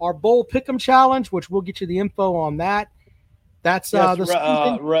 our Bowl Pick'em Challenge, which we'll get you the info on that. That's Yes,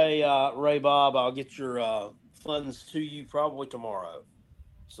 the Ray Bob, I'll get your funds to you probably tomorrow.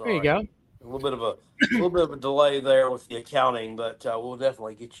 Sorry. There you go. A little bit of a delay there with the accounting, but we'll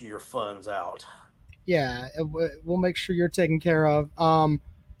definitely get you your funds out. Yeah, we'll make sure you're taken care of.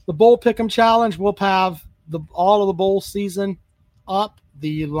 The Bowl Pick'em Challenge, we'll have all of the bowl season up,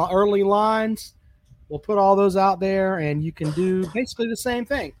 the early lines. We'll put all those out there, and you can do basically the same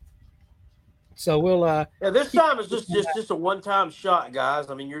thing. So we'll this time is just a one-time shot,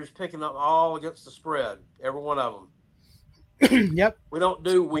 guys. I mean, you're just picking up all against the spread, every one of them. Yep. We don't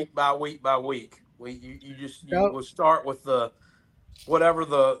do week by week by week. We'll start with the whatever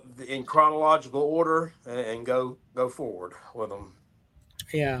the in chronological order and go forward with them.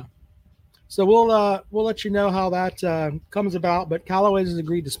 Yeah. So we'll let you know how that comes about. But Callaway's has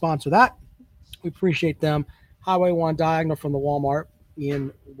agreed to sponsor that. We appreciate them. Highway 1 diagonal from the Walmart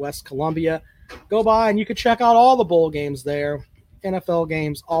in West Columbia. Go by and you can check out all the bowl games there, NFL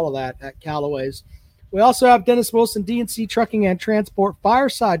games, all of that at Callaway's. We also have Dennis Wilson, D&C Trucking and Transport,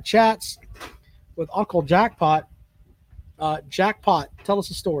 fireside chats with Uncle Jackpot. Jackpot, tell us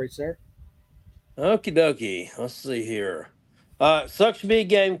a story, sir. Okie dokie. Let's see here. Sucks to be a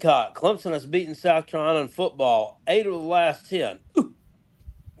Gamecock. Clemson has beaten South Carolina in football 8 of the last 10. Ooh.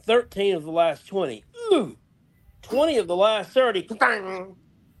 13 of the last 20. Ooh. 20 of the last 30.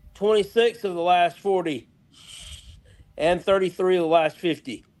 26 of the last 40. And 33 of the last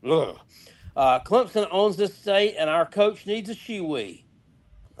 50. Ugh. Clemson owns this state, and our coach needs a shiwi.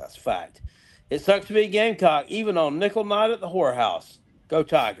 That's a fact. It sucks to be a Gamecock, even on nickel night at the whorehouse. Go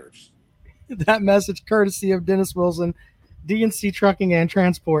Tigers. That message courtesy of Dennis Wilson, D&C Trucking and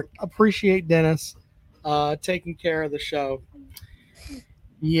Transport. Appreciate Dennis taking care of the show.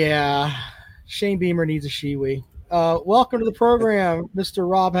 Yeah, Shane Beamer needs a shiwi. Welcome to the program. Mr.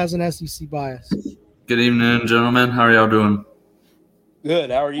 Rob has an SEC bias. Good evening, gentlemen. How are y'all doing?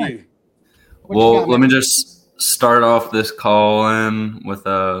 Good. How are you? Well, let me just start off this call in with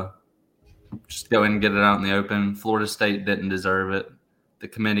just go ahead and get it out in the open. Florida State didn't deserve it. The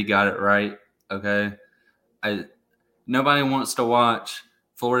committee got it right. Okay. Nobody wants to watch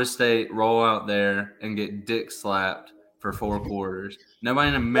Florida State roll out there and get dick slapped for 4 quarters. Nobody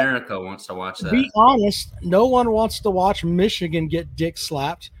in America wants to watch that. To be honest, no one wants to watch Michigan get dick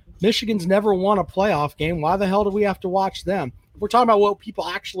slapped. Michigan's never won a playoff game. Why the hell do we have to watch them? We're talking about what people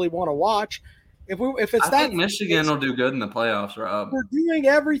actually want to watch. If it's I think Michigan will do good in the playoffs, Rob. We're doing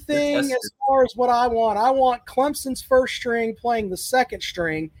everything as far as what I want. I want Clemson's first string playing the second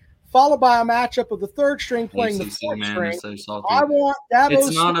string, followed by a matchup of the third string playing the fourth string. So I want Dabo.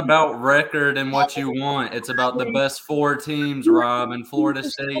 It's not about record and what you want. It's about the best 4 teams, Rob, and Florida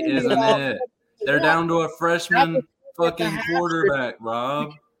State isn't it. They're down to a freshman fucking quarterback,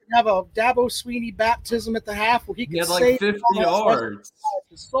 Rob. Have a Dabo Sweeney baptism at the half where he can like 50 yards.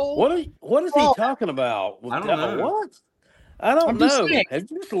 What is he talking about? I don't know. What? I don't know. Have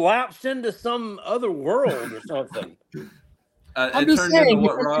you just lapsed into some other world or something? I'm just saying,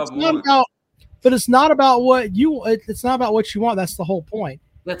 but it's not about what you. It's not about what you want. That's the whole point.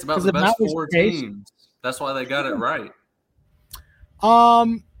 That's about the best 4 teams. That's why they got it right.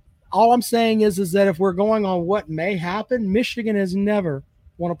 All I'm saying is that if we're going on what may happen, Michigan has never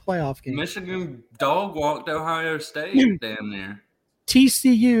won a playoff game. Michigan dog walked Ohio State damn near.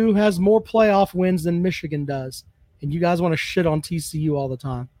 TCU has more playoff wins than Michigan does, and you guys want to shit on TCU all the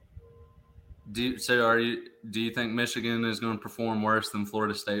time. Do you think Michigan is going to perform worse than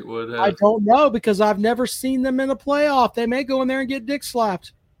Florida State would have? I don't know because I've never seen them in a playoff. They may go in there and get dick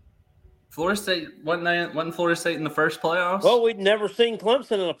slapped. Florida State wasn't Florida State in the first playoffs? Well, we'd never seen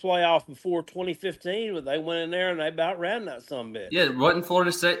Clemson in a playoff before 2015, but they went in there and they about ran that sumbitch. Yeah, wasn't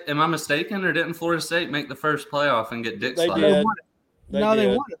Florida State? Am I mistaken, or didn't Florida State make the first playoff and get dick slapped? They did. They won it.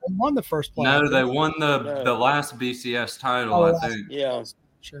 They won the first playoff. No, they won the last BCS title, I think. Yeah,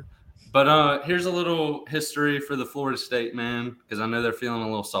 sure. But here's a little history for the Florida State man, because I know they're feeling a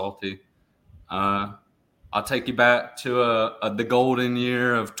little salty. I'll take you back to the golden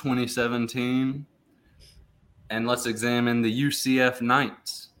year of 2017, and let's examine the UCF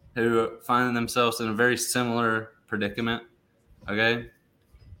Knights, who find themselves in a very similar predicament. Okay,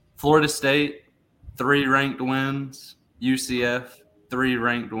 Florida State, 3 ranked wins. UCF, 3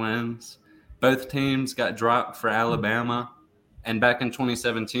 ranked wins. Both teams got dropped for Alabama. And back in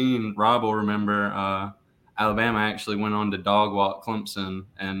 2017, Rob will remember Alabama actually went on to dog walk Clemson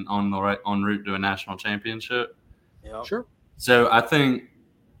and en route to a national championship. Yeah, sure. So I think,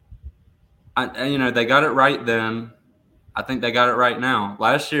 they got it right then. I think they got it right now.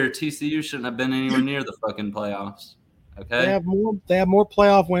 Last year, TCU shouldn't have been anywhere near the fucking playoffs. Okay, They have more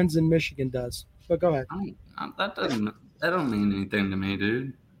playoff wins than Michigan does. But go ahead. That don't mean anything to me,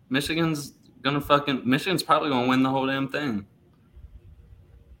 dude. Michigan's probably gonna win the whole damn thing.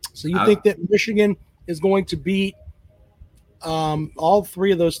 So you think that Michigan is going to beat all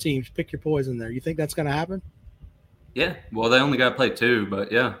three of those teams? Pick your poison there. You think that's going to happen? Yeah. Well, they only got to play 2,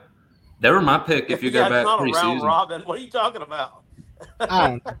 but yeah, they were my pick. If you go back not preseason, a round robin. What are you talking about? I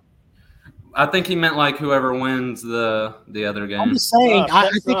don't know. I think he meant like whoever wins the other game. I'm just saying. I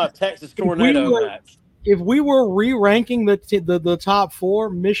think Texas tornado match. If we were re-ranking the top 4,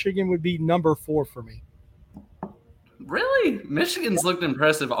 Michigan would be number 4 for me. Really? Michigan's looked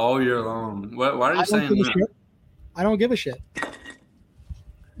impressive all year long. Why are you saying that? I don't give a shit.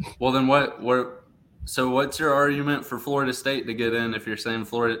 Well, then so what's your argument for Florida State to get in if you're saying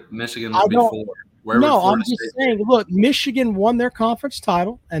Michigan would be 4? I'm just saying, look, Michigan won their conference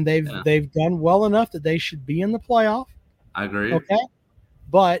title, and they've done well enough that they should be in the playoff. I agree. Okay.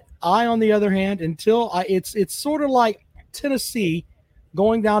 But on the other hand, it's sort of like Tennessee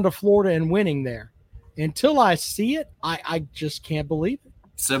going down to Florida and winning there. Until I see it, I just can't believe it.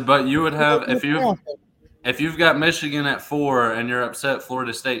 So, but you would have if you've got Michigan at 4 and you're upset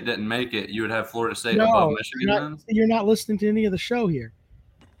Florida State didn't make it, you would have Florida State above Michigan. You're not listening to any of the show here.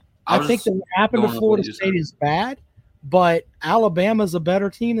 I think that what happened to Florida State is bad, but Alabama's a better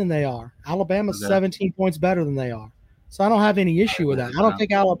team than they are. Alabama's 17 points better than they are. So I don't have any issue with that. I don't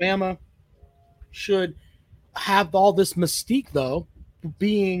think Alabama should have all this mystique, though,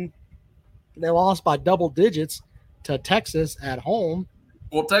 being they lost by double digits to Texas at home.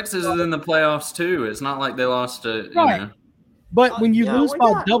 Well, Texas is in the playoffs, too. It's not like they lost to, But when you lose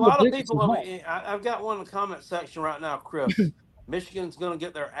by double digits. I've got one in the comment section right now, Chris. Michigan's going to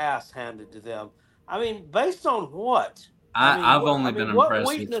get their ass handed to them. I mean, based on what? I've only been impressed.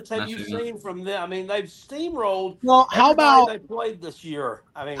 What weakness have you seen from them? I mean, they've steamrolled. Well, how about they played this year?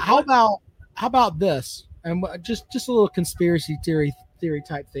 I mean, how about this? And just a little conspiracy theory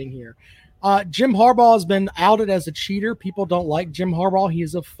type thing here. Jim Harbaugh has been outed as a cheater. People don't like Jim Harbaugh. He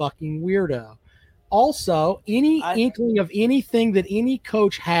is a fucking weirdo. Also, any inkling of anything that any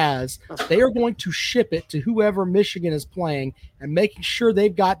coach has, they are going to ship it to whoever Michigan is playing and making sure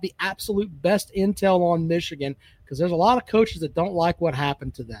they've got the absolute best intel on Michigan, because there's a lot of coaches that don't like what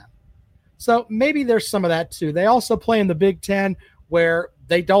happened to them. So maybe there's some of that too. They also play in the Big Ten where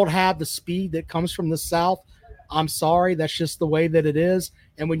they don't have the speed that comes from the South. I'm sorry, that's just the way that it is.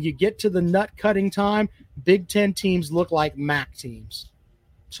 And when you get to the nut cutting time, Big Ten teams look like MAC teams.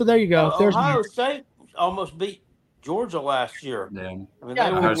 So there you go. Ohio State almost beat Georgia last year. Yeah. I mean,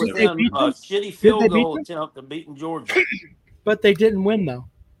 they were within a shitty field goal attempt of beating Georgia. But they didn't win, though.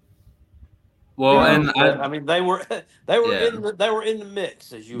 Well, I mean, they were in the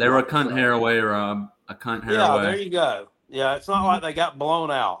mix, as you. They were a cunt hair away, Rob. A cunt hair away. Yeah, there you go. Yeah, it's not like they got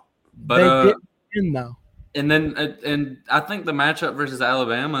blown out. But they didn't win, though. And I think the matchup versus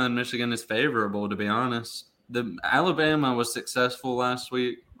Alabama and Michigan is favorable, to be honest. The Alabama was successful last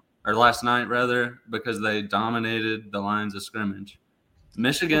night rather, because they dominated the lines of scrimmage.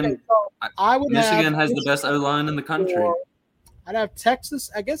 Michigan has the best O-line in the country. I'd have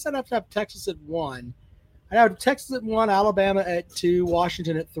Texas. I guess I'd have to have Texas at 1. I'd have Texas at 1, Alabama at 2,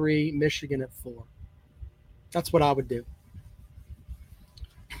 Washington at 3, Michigan at 4. That's what I would do.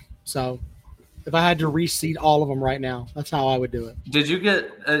 So if I had to reseed all of them right now, that's how I would do it. Did you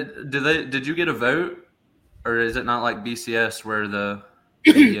get did you get a vote, or is it not like BCS where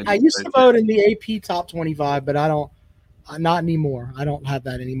I used to vote in the AP top 25, but I don't. Not anymore. I don't have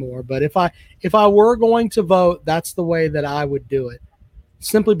that anymore. But if I were going to vote, that's the way that I would do it.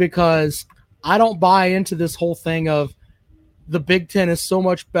 Simply because I don't buy into this whole thing of the Big Ten is so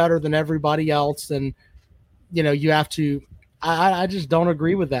much better than everybody else, and you have to. I just don't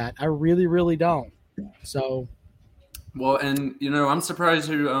agree with that. I really, really don't. So, well, and I'm surprised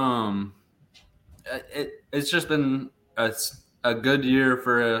who. It's just been a good year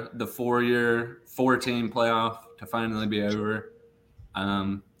for the 4-team playoff to finally be over.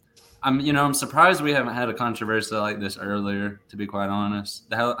 I'm surprised we haven't had a controversy like this earlier, to be quite honest.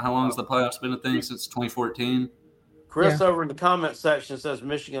 How long has the playoffs been a thing since 2014? Chris over in the comment section says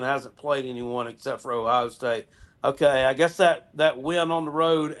Michigan hasn't played anyone except for Ohio State. Okay, I guess that win on the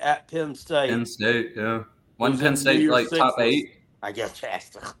road at Penn State. Penn State, yeah. Wasn't Penn State like top 8? I guess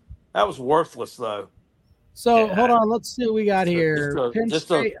that was worthless though. So hold on, let's see what we got here.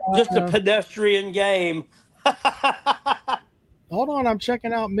 Just a pedestrian game. Hold on, I'm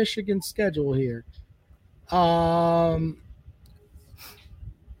checking out Michigan's schedule here.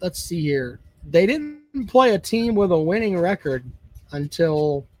 Let's see here. They didn't didn't play a team with a winning record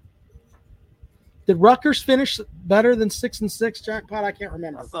until. Did Rutgers finish better than 6-6, Jackpot? I can't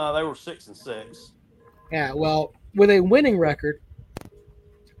remember. I thought they were 6-6. Yeah, well, with a winning record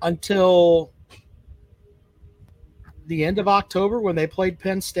until the end of October when they played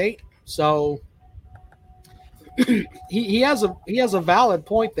Penn State. So he has a valid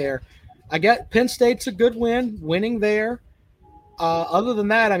point there. I get Penn State's a good winning there. Other than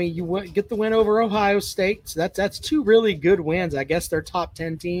that, I mean, you get the win over Ohio State. So that's two really good wins. I guess they're top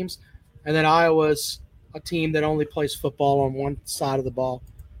 10 teams. And then Iowa's a team that only plays football on one side of the ball.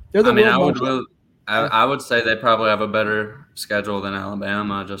 They're the I would say they probably have a better schedule than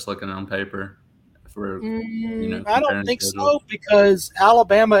Alabama, just looking on paper. If we're, I don't think so, because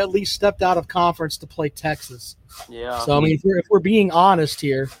Alabama at least stepped out of conference to play Texas. Yeah. So, I mean, if we're being honest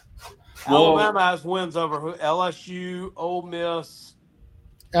here. Alabama has wins over LSU, Ole Miss.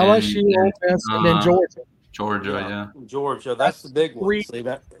 Ole Miss, and then Georgia. Georgia. That's the big one. See,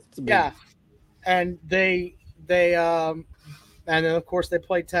 that's the big one. And they and then of course they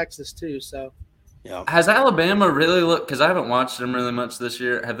played Texas too. So yeah. Has Alabama really looked? Because I haven't watched them really much this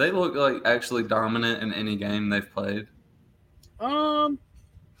year. Have they looked like actually dominant in any game they've played? Yeah.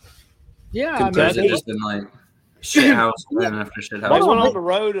 Has it just been like shit house win after shit house? They went on the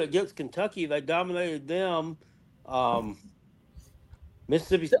road against Kentucky. They dominated them.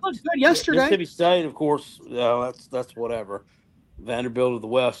 Mississippi. They looked good yesterday. Mississippi State, of course. That's whatever. Vanderbilt of the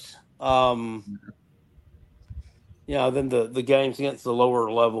West. Then the games against the lower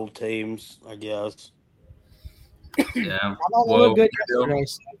level teams, I guess. Yeah. Good yesterday.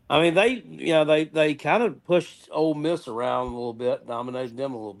 I mean, they kind of pushed Ole Miss around a little bit, dominated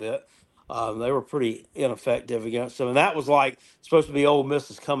them a little bit. They were pretty ineffective against them, and that was like supposed to be Ole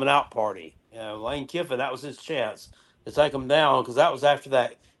Miss's coming out party. Lane Kiffin, that was his chance to take them down, because that was after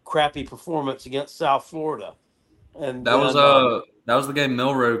that crappy performance against South Florida. And that was the game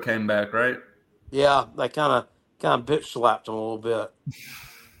Milroe came back, right? Yeah, they kind of bitch slapped them a little bit.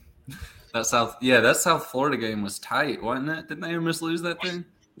 That South Florida game was tight, wasn't it? Didn't they almost lose that thing?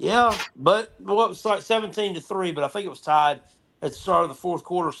 Yeah, but it was like 17-3, but I think it was tied at the start of the fourth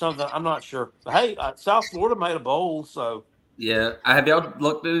quarter or something. I'm not sure. But hey, South Florida made a bowl, so. Yeah. Have y'all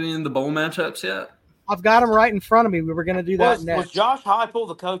looked at any of the bowl matchups yet? I've got them right in front of me. We were going to do that next. Was Josh Heupel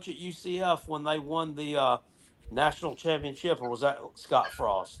the coach at UCF when they won the national championship, or was that Scott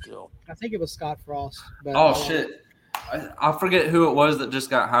Frost still? I think it was Scott Frost. But, shit. I forget who it was that just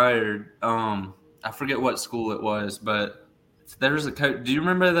got hired. I forget what school it was, but there's a coach. Do you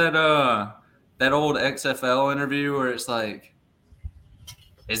remember that old XFL interview where it's like,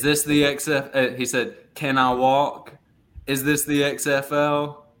 is this the XFL? He said, "Can I walk? Is this the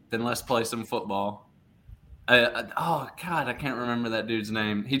XFL? Then let's play some football." Oh, God, I can't remember that dude's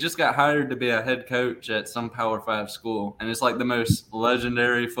name. He just got hired to be a head coach at some Power 5 school, and it's like the most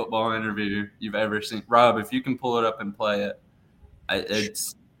legendary football interview you've ever seen. Rob, if you can pull it up and play it,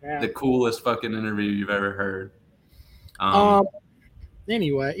 it's the coolest fucking interview you've ever heard.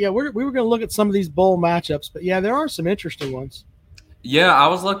 Anyway, we were going to look at some of these bowl matchups, but, there are some interesting ones. Yeah, I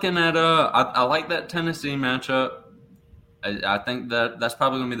was looking at I like that Tennessee matchup. I think that's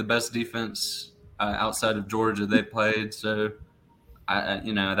probably going to be the best defense outside of Georgia they played, so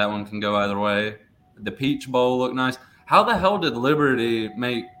that one can go either way. The Peach Bowl looked nice. How the hell did Liberty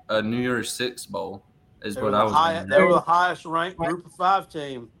make a New Year's Six bowl? They were the highest ranked Group of 5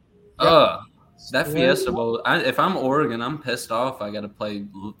 team. That Fiesta Bowl. If I'm Oregon, I'm pissed off. I got to play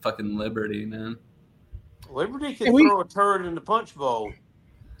fucking Liberty, man. Liberty can throw a turd in the Punch Bowl.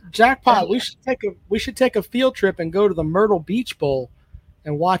 Jackpot. We should take a field trip and go to the Myrtle Beach Bowl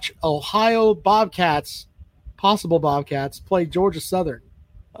and watch Ohio Bobcats, possible Bobcats, play Georgia Southern.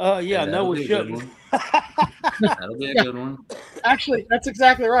 We shouldn't. That'll be a good one. Actually, that's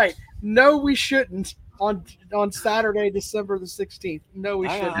exactly right. No, we shouldn't on Saturday, December the 16th. No, we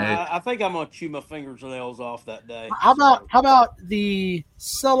shouldn't. I think I'm going to chew my fingernails off that day. How about the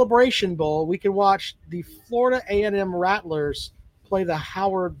Celebration Bowl? We can watch the Florida A&M Rattlers play the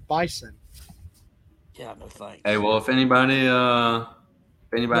Howard Bison. Yeah, no thanks. Hey, well, if anybody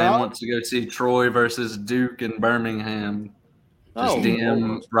wants to go see Troy versus Duke in Birmingham, just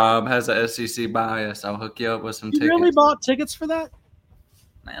DM Rob has a SEC bias. I'll hook you up with some tickets. You really bought tickets for that?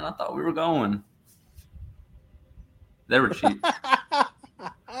 Man, I thought we were going. They were cheap.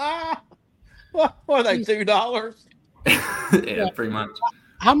 What are they, $2? Yeah, pretty much.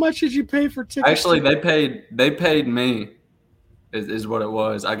 How much did you pay for tickets? Actually, they paid me. Is what it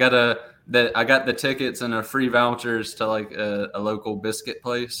was. I got the tickets and a free vouchers to like a local biscuit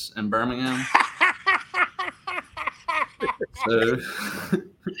place in Birmingham. So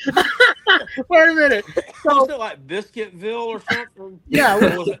Wait a minute. Was it like Biscuitville or something? Yeah,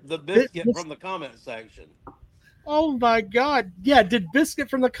 Or was it the biscuit from the comment section? Oh my God! Yeah, did Biscuit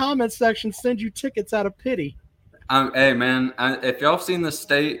from the comment section send you tickets out of pity? Hey man, if y'all seen the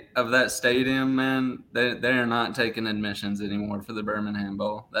state of that stadium, man, they are not taking admissions anymore for the Birmingham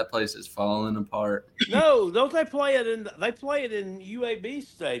Bowl. That place is falling apart. No, don't they play it in? They play it in UAB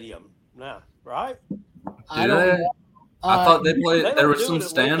Stadium now, right? I don't know. I thought they played. They There don't was do some it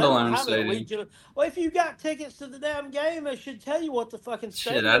at- they don't standalone have it at stadium. Legion. Well, if you got tickets to the damn game, they should tell you what the fucking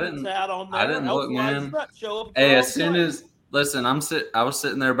Shit, stadium is out on there. I didn't look, Otherwise, man. not show up Hey, for as soon as listen, I was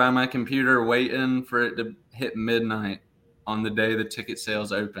sitting there by my computer waiting for it to hit midnight on the day the ticket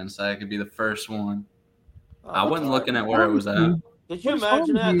sales opened, so I could be the first one. I wasn't looking at where it was at. Did you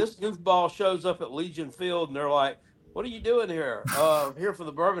imagine that? This goofball shows up at Legion Field and they're like, "What are you doing here? Here for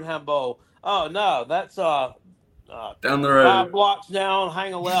the Birmingham Bowl." Oh no, that's down the road, 5 blocks down.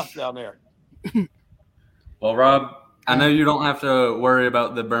 Hang a left down there. Well, Rob, I know you don't have to worry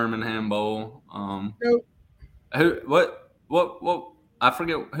about the Birmingham Bowl. Nope. What? I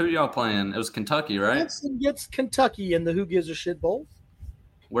forget who y'all playing. It was Kentucky, right? Clemson gets Kentucky in the Who Gives a Shit Bowl.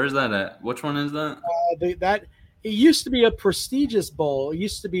 Where's that at? Which one is that? It used to be a prestigious bowl. It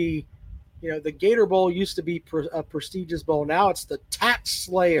used to be, the Gator Bowl used to be a prestigious bowl. Now it's the Tax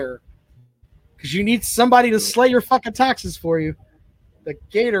Slayer, because you need somebody to slay your fucking taxes for you. The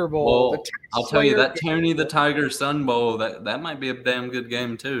Gator Bowl. Well, I'll tell you that Tony the Tiger Sun Bowl, that might be a damn good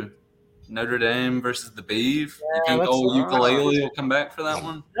game too. Notre Dame versus the Beeve. You think old Ukulele will come back for that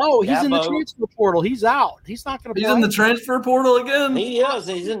one? No, he's in the transfer portal. He's out. He's not going to play. He's in the transfer portal again? He is.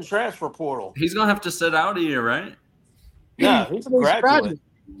 He's in the transfer portal. He's going to have to sit out a year, right? Yeah, he's a graduate.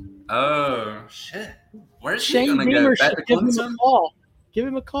 Oh, shit. Where's he Shane going to go? Back to give him Clemson? a call. Give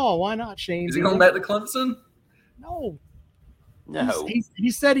him a call. Why not, Shane? Is he going back to Clemson? No. No.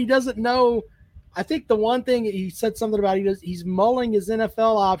 He said he doesn't know. I think the one thing he said something about he's mulling his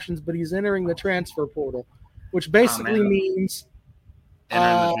NFL options, but he's entering the transfer portal, which basically means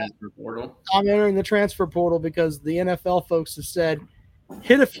entering the transfer portal. I'm entering the transfer portal because the NFL folks have said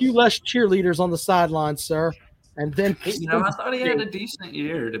hit a few less cheerleaders on the sidelines, sir. And then I thought he had a decent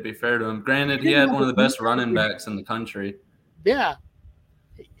year, to be fair to him. Granted, he had one of the best running backs in the country. Yeah.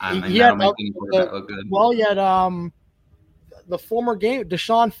 I mean, that'll make any quarterback look good. Well, he had the former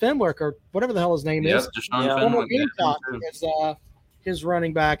Deshaun Fenwick, or whatever the hell his name is. Deshaun Fenwick. Gamecock is his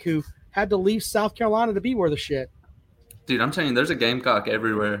running back who had to leave South Carolina to be worth a shit. Dude, I'm telling you, there's a Gamecock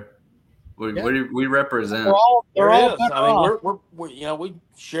everywhere. We represent. They're all I mean, we're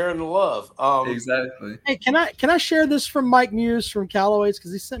sharing the love. Exactly. Hey, can I share this from Mike Muse from Callaway's,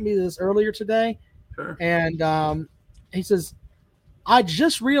 because he sent me this earlier today? Sure. And he says, I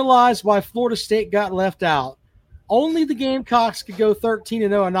just realized why Florida State got left out. Only the Gamecocks could go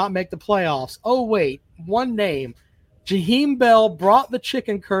 13-0 and not make the playoffs. Oh, wait, one name. Jaheim Bell brought the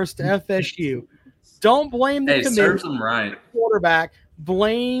chicken curse to FSU. Don't blame the committee. Serves him right. Quarterback.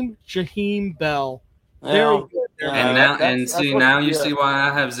 Blame Jaheim Bell. Very good. Now you see why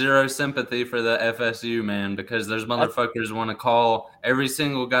I have zero sympathy for the FSU, man, because those motherfuckers want to call every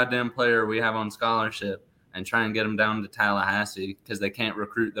single goddamn player we have on scholarship and try and get them down to Tallahassee because they can't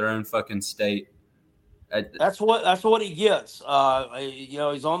recruit their own fucking state. That's what he gets.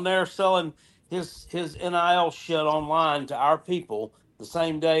 He's on there selling his NIL shit online to our people the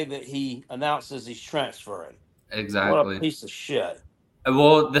same day that he announces he's transferring. Exactly. What a piece of shit.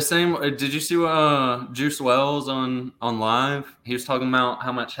 Well, the same. Did you see what Juice Wells on live? He was talking about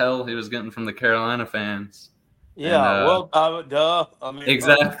how much hell he was getting from the Carolina fans. Yeah. Duh. I mean,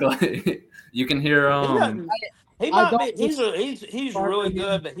 exactly. You can hear. He might be. He's really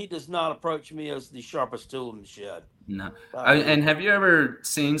good, but he does not approach me as the sharpest tool in the shed. No. And have you ever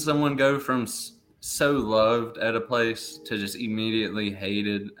seen someone go from so loved at a place to just immediately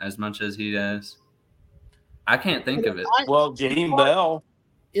hated as much as he does? I can't think of it. Jaheim Bell.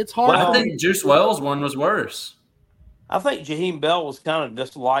 It's hard. I think Juice Wells one was worse. I think Jaheim Bell was kind of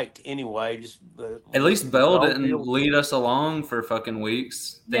disliked anyway. At least Bell didn't lead us along for fucking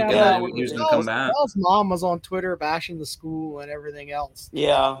weeks thinking that he was going to come back. Bell's mom was on Twitter bashing the school and everything else.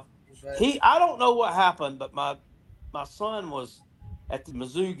 Yeah. I don't know what happened, but my son was at the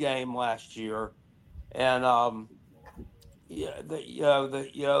Mizzou game last year, and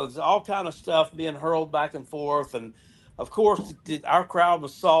there's all kind of stuff being hurled back and forth, and of course our crowd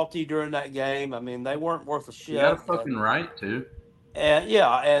was salty during that game. I mean, they weren't worth a shit. You got a fucking right to.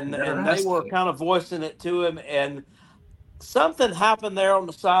 And they were kind of voicing it to him, and something happened there on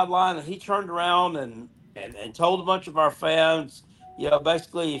the sideline, and he turned around and told a bunch of our fans,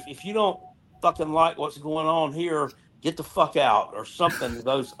 basically, if you don't fucking like what's going on here, get the fuck out or something to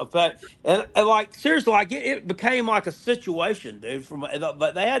those effect. And like seriously, like it became like a situation, dude.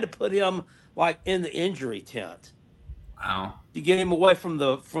 But they had to put him like in the injury tent. Wow. To get him away from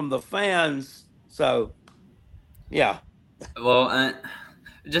the fans. So, yeah. Well,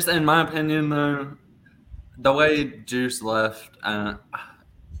 just in my opinion, though, the way Juice left,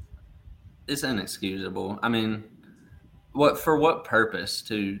 it's inexcusable. I mean, for what purpose?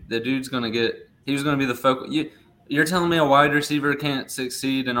 The dude's gonna get. He was gonna be the focal. You're telling me a wide receiver can't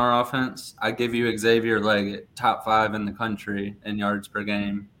succeed in our offense? I give you Xavier Leggett, top 5 in the country in yards per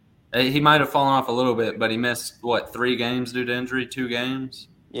game. He might have fallen off a little bit, but he missed 3 games due to injury? 2 games?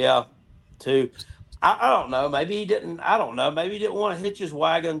 Yeah, 2. I don't know. Maybe he didn't. I don't know. Maybe he didn't want to hitch his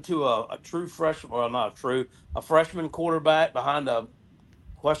wagon to a true freshman, well, not a freshman quarterback behind a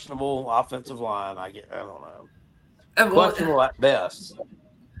questionable offensive line. I don't know. Questionable at best.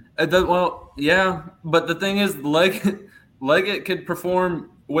 Yeah, but the thing is, Leggett could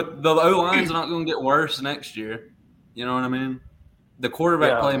perform with the O-line's not going to get worse next year. You know what I mean? The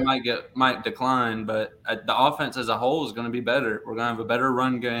quarterback play might decline, but the offense as a whole is going to be better. We're going to have a better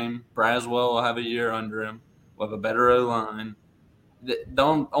run game. Braswell will have a year under him. We'll have a better O-line.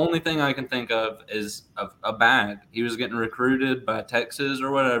 The only thing I can think of is a bag. He was getting recruited by Texas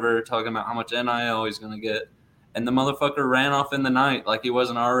or whatever, talking about how much NIL he's going to get. And the motherfucker ran off in the night like he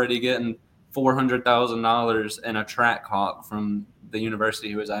wasn't already getting $400,000 in a track hawk from the university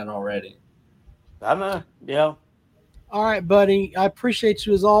he was at already. I know. Yeah. All right, buddy. I appreciate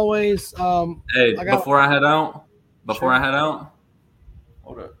you as always. Hey, before I head out,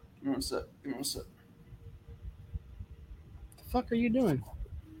 hold up. Give me one sec. The fuck are you doing?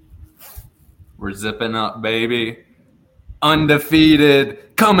 We're zipping up, baby.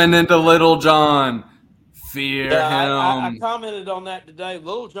 Undefeated, coming into Little John. Fear him. I commented on that today.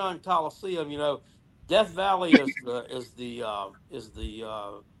 Little John Coliseum, Death Valley is the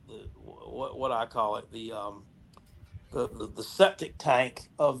what I call it, the septic tank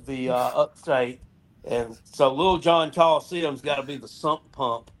of the upstate, and so Little John Coliseum's got to be the sump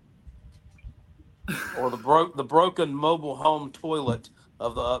pump or the broken mobile home toilet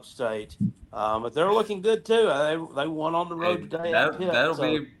of the upstate. But they're looking good too. They won on the road today.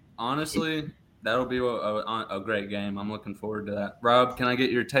 That'll be a great game. I'm looking forward to that. Rob, can I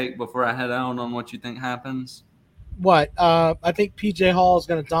get your take before I head out on what you think happens? What? I think P.J. Hall is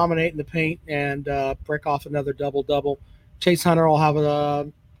going to dominate in the paint and break off another double-double. Chase Hunter will have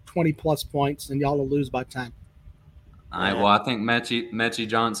 20-plus points, and y'all will lose by 10. All right, well, I think Mechie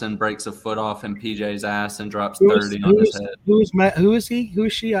Johnson breaks a foot off in PJ's ass and drops 30 on his head. Who is he? Who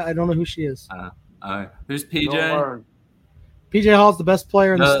is she? I don't know who she is. Who's PJ? PJ Hall's the best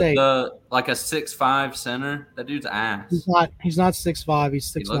player in the state. Like a 6'5" center. That dude's ass. He's not 6'5".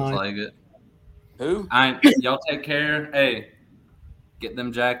 He's 6'9". He looks like it. Who? Y'all take care. Hey, get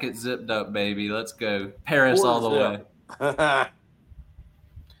them jackets zipped up, baby. Let's go. Paris all the way.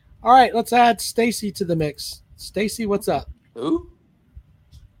 All right, let's add Stacy to the mix. Stacy, what's up? Who?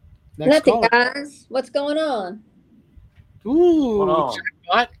 Nothing, guys. What's going on? Ooh,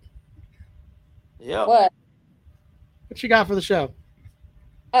 what? Yeah. What you got for the show?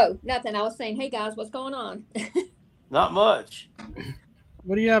 Oh, nothing. I was saying, hey guys, what's going on? Not much.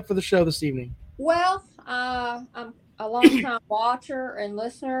 What do you have for the show this evening? Well, I'm a long-time watcher and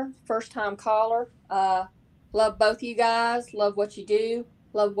listener, first-time caller. Love both of you guys. Love what you do.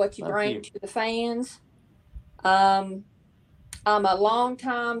 Love what you bring to the fans. I'm a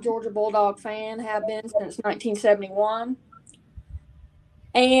long-time Georgia Bulldog fan, have been since 1971.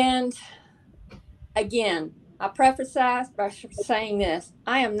 And again, I preface that by saying this.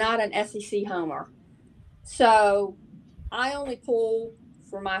 I am not an SEC homer. So I only pull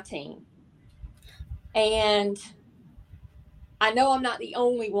for my team. And I know I'm not the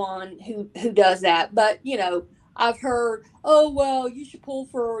only one who does that. But, I've heard, oh, well, you should pull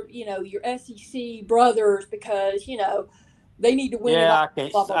for, your SEC brothers because, they need to win. Yeah, I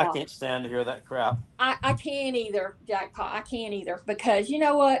can't stand to hear that crap. I can't either, Jackpot. I can't either because you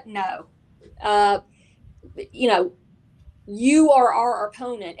know what? No. You are our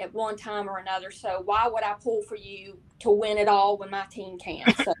opponent at one time or another. So why would I pull for you to win it all when my team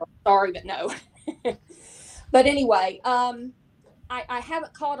can? So sorry, but no. But anyway, I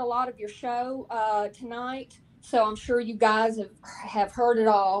haven't caught a lot of your show tonight, so I'm sure you guys have heard it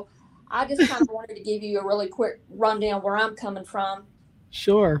all. I just kind of wanted to give you a really quick rundown where I'm coming from.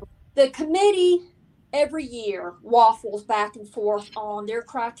 Sure. The committee every year waffles back and forth on their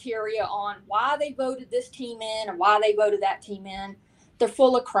criteria on why they voted this team in and why they voted that team in. They're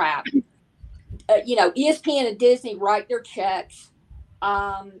full of crap. ESPN and Disney write their checks.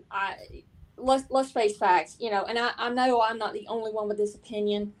 let's face facts, and I know I'm not the only one with this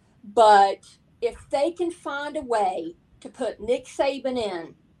opinion, but if they can find a way to put Nick Saban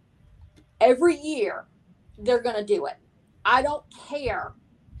in every year, they're going to do it. I don't care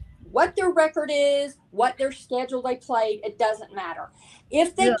what their record is, what their schedule they played. It doesn't matter.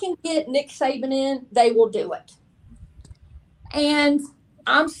 If they can get Nick Saban in, they will do it. And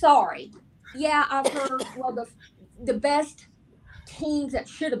I'm sorry. Yeah, I've heard, well, the best teams that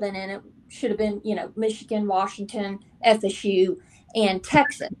should have been in it should have been, Michigan, Washington, FSU, and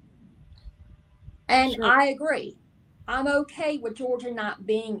Texas. And sure. I agree. I'm okay with Georgia not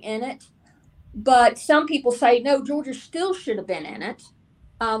being in it. But some people say, no, Georgia still should have been in it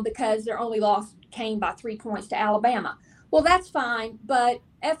because their only loss came by 3 points to Alabama. Well, that's fine. But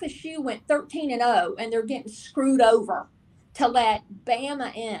FSU went 13-0, and they're getting screwed over to let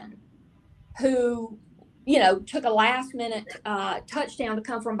Bama in, who, took a last-minute touchdown to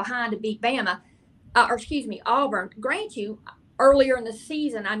come from behind to beat Bama, Auburn. Grant you, earlier in the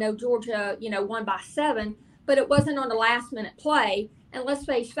season, I know Georgia, won by 7, but it wasn't on the last-minute play. And let's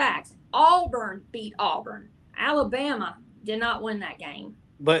face facts, Auburn beat Auburn. Alabama did not win that game.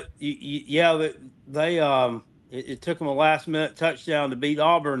 But it took them a last-minute touchdown to beat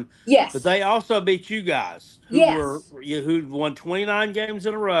Auburn. Yes. But they also beat you guys, who'd won 29 games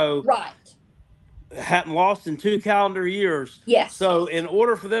in a row. Right. Hadn't lost in 2 calendar years. Yes. So in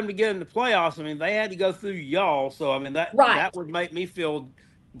order for them to get in the playoffs, they had to go through y'all. So that would make me feel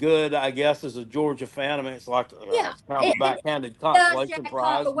good, I guess, as a Georgia fan. It's like it's kind of a backhanded consolation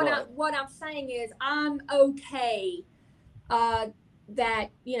prize. But what I'm saying is, I'm okay that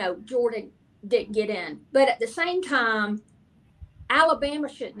Jordan didn't get in, but at the same time, Alabama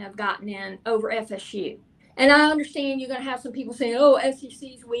shouldn't have gotten in over FSU. And I understand you're going to have some people saying, "Oh,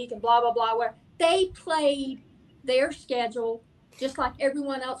 SEC's weak," and blah blah blah. Where they played their schedule just like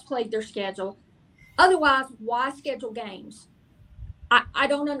everyone else played their schedule. Otherwise, why schedule games? I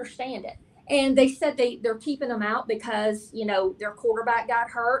don't understand it. And they said they're keeping them out because, their quarterback got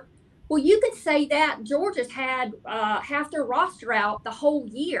hurt. Well, you could say that Georgia's had half their roster out the whole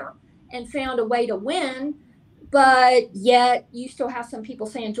year and found a way to win, but yet you still have some people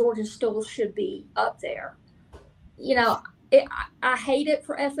saying Georgia still should be up there. I hate it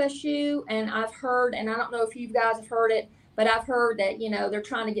for FSU, and I've heard, and I don't know if you guys have heard it, but I've heard that, they're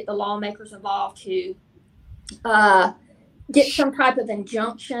trying to get the lawmakers involved to get some type of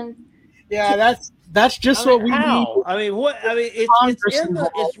injunction. Yeah, that's just what we need.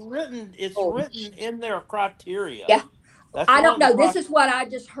 It's written in their criteria. Yeah. I don't know. This is what I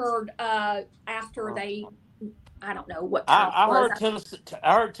just heard after they, I don't know what. I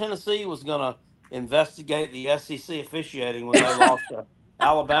heard Tennessee was going to investigate the SEC officiating when they lost to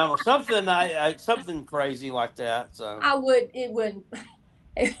Alabama or something. Something crazy like that. So it wouldn't.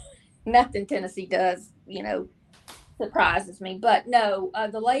 Nothing Tennessee does, surprises me. But no,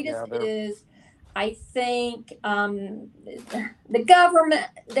 the latest is, I think the government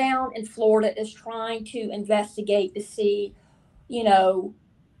down in Florida is trying to investigate to see,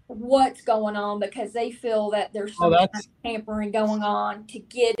 what's going on, because they feel that there's some tampering going on to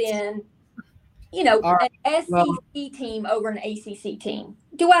get in, an SEC team over an ACC team.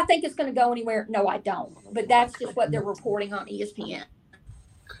 Do I think it's going to go anywhere? No, I don't. But that's just what they're reporting on ESPN.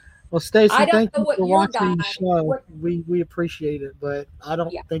 Well, Stacey, thank you for watching the show. We appreciate it, but I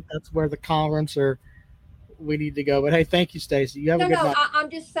don't think that's where the conference or we need to go. But hey, thank you, Stacey. You have a good night. I'm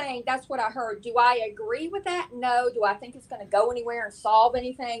just saying that's what I heard. Do I agree with that? No. Do I think it's going to go anywhere and solve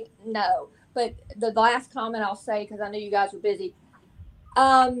anything? No. But the last comment I'll say, because I know you guys are busy.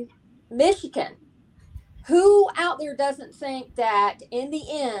 Michigan. Who out there doesn't think that in the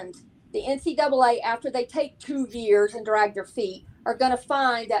end, the NCAA, after they take 2 years and drag their feet, are going to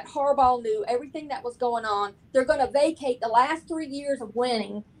find that Harbaugh knew everything that was going on. They're going to vacate the last 3 years of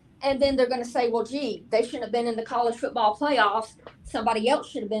winning, and then they're going to say, well, gee, they shouldn't have been in the college football playoffs. Somebody else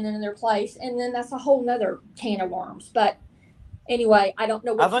should have been in their place, and then that's a whole nother can of worms. But anyway, I don't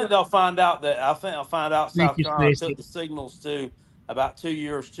know. I think they'll find out South Carolina took the signals too about 2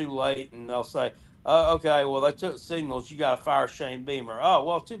 years too late, and they'll say, okay, well, they took signals. You got to fire Shane Beamer. Oh,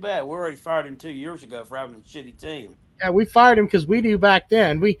 well, too bad. We already fired him 2 years ago for having a shitty team. Yeah, we fired him because we knew back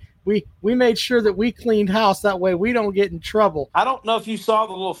then. We made sure that we cleaned house. That way we don't get in trouble. I don't know if you saw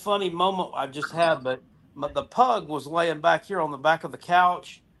the little funny moment I just had, but the pug was laying back here on the back of the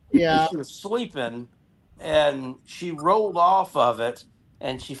couch. Yeah. She was sleeping, and she rolled off of it,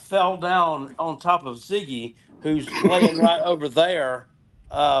 and she fell down on top of Ziggy, who's laying right over there.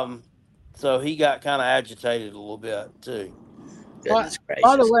 So he got kind of agitated a little bit, too. By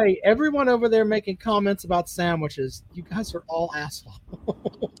the way, everyone over there making comments about sandwiches, you guys are all assholes.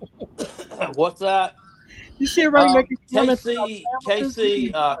 What's that? You see everybody making comments about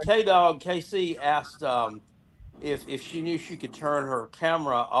Casey, sandwiches? K-Dog, asked if she knew she could turn her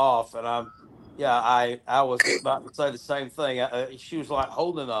camera off, and I was about to say the same thing. She was like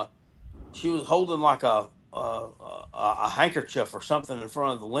holding like a handkerchief or something in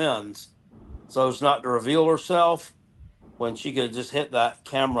front of the lens, so as not to reveal herself. When she could just hit that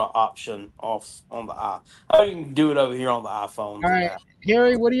camera option off on the eye. Oh, you can do it over here on the iPhones. All right,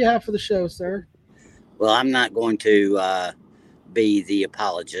 Harry, what do you have for the show, sir? Well, I'm not going to be the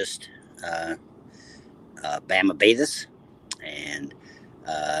apologist. Bama beat us, and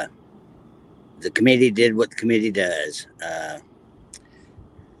the committee did what the committee does.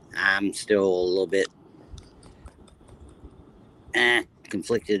 I'm still a little bit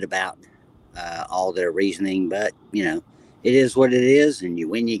conflicted about all their reasoning, but it is what it is, and you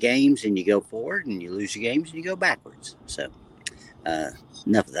win your games and you go forward, and you lose your games and you go backwards. So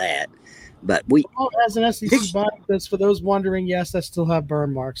enough of that. But as an SEC body, that's for those wondering. Yes, I still have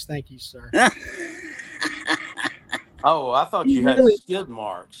burn marks. Thank you, sir. Oh, I thought you had skid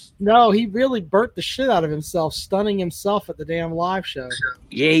marks. No, he really burnt the shit out of himself, stunning himself at the damn live show.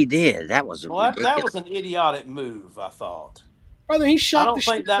 Yeah, he did. That was that was an idiotic move, I thought. Brother, he shot. I don't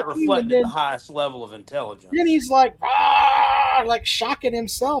think that reflected the highest level of intelligence. Then he's like shocking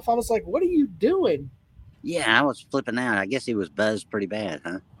himself. I was like, "What are you doing?" Yeah, I was flipping out. I guess he was buzzed pretty bad,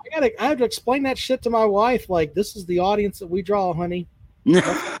 huh? I have to explain that shit to my wife. Like, this is the audience that we draw, honey.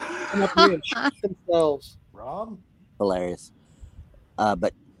 Come up here and shoot themselves. Rob? Hilarious.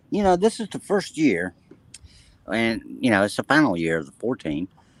 But, this is the first year, and, it's the final year of the 14,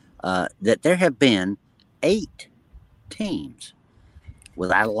 that there have been 8 teams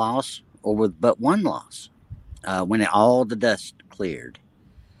without a loss or with but one loss when all the dust cleared.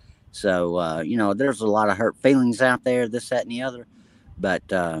 So, there's a lot of hurt feelings out there, this, that, and the other. But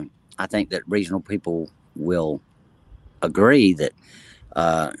I think that regional people will agree that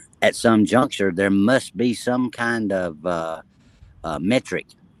at some juncture, there must be some kind of metric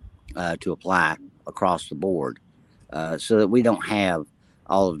to apply across the board so that we don't have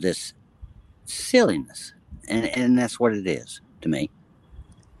all of this silliness. And that's what it is to me.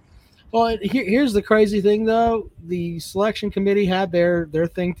 Well, here's the crazy thing, though. The selection committee had their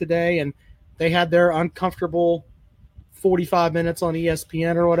thing today, and they had their uncomfortable 45 minutes on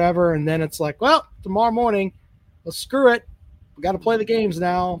ESPN or whatever, and then it's like, well, tomorrow morning, well, screw it. We got to play the games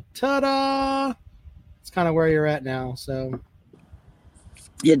now. Ta-da! It's kind of where you're at now. So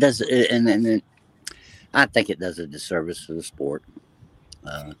it does, and I think it does a disservice to the sport.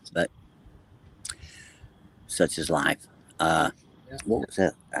 But such is life. What was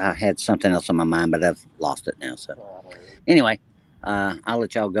that? I had something else on my mind, but I've lost it now. So anyway, I'll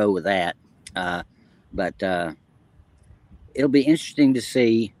let y'all go with that. But it'll be interesting to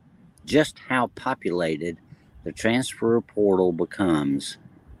see just how populated the transfer portal becomes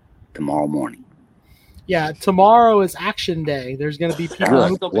tomorrow morning. Yeah, tomorrow is action day. There's going to be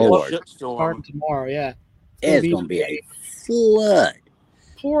people starting tomorrow. Yeah, it's going to be a flood.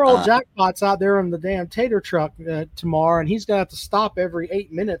 Poor old Jackpot's out there in the damn tater truck tomorrow, and he's going to have to stop every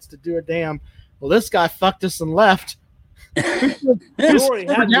 8 minutes to do a damn. Well, this guy fucked us and left. We already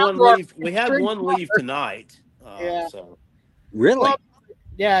had one leave. We had one leave tonight. Yeah. So. Really? Well,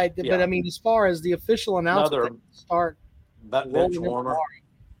 yeah, but I mean, as far as the official announcement, start. Bench warmer.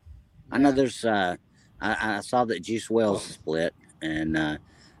 I know there's. I saw that Juice Wells split, and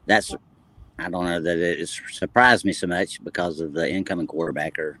that's. I don't know that it surprised me so much because of the incoming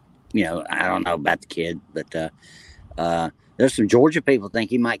quarterback, or I don't know about the kid, but there's some Georgia people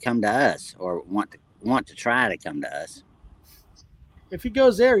think he might come to us or want to try to come to us. If he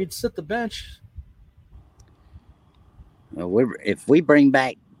goes there, he'd sit the bench. Well, if we bring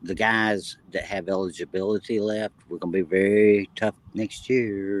back the guys that have eligibility left, we're going to be very tough next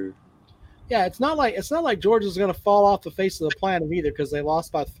year. Yeah, it's not like Georgia's going to fall off the face of the planet either, because they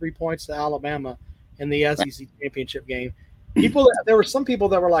lost by 3 points to Alabama in the SEC championship game. There were some people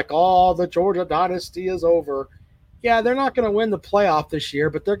that were like, "Oh, the Georgia dynasty is over." Yeah, they're not going to win the playoff this year,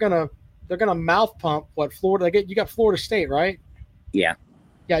 but they're gonna mouth pump Florida. You got Florida State, right? Yeah.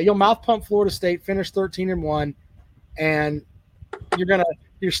 Yeah, you'll mouth pump Florida State, finish 13-1, and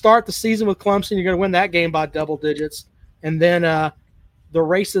you start the season with Clemson. You're gonna win that game by double digits, and then the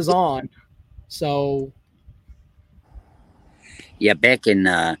race is on. So, yeah, Beck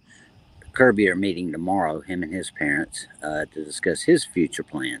and Kirby are meeting tomorrow, him and his parents, to discuss his future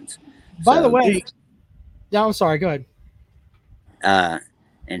plans. By the way, yeah, I'm sorry. Go ahead.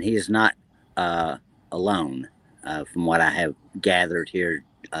 And he is not alone, from what I have gathered here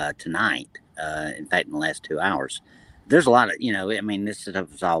tonight. In fact, in the last 2 hours, there's a lot of, this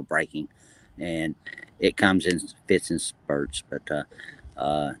stuff is all breaking. and it comes in fits and spurts. But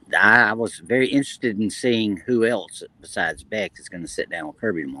I was very interested in seeing who else besides Beck is going to sit down with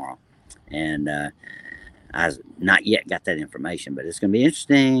Kirby tomorrow, and I not yet got that information, but it's going to be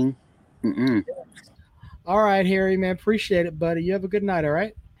interesting. All right, Harry, man, appreciate it, buddy. You have a good night. All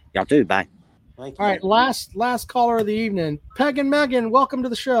right. Y'all too. Bye. Thank you. All right, last caller of the evening, Peg and Megan. Welcome to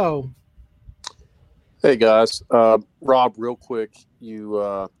the show. Hey guys, Rob, real quick,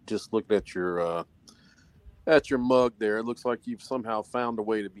 you just looked at your mug there. It looks like you've somehow found a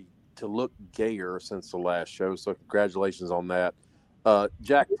way to look gayer since the last show. So congratulations on that.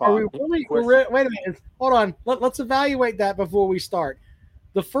 Jackpot. Are we really, wait a minute. Hold on. Let's evaluate that before we start.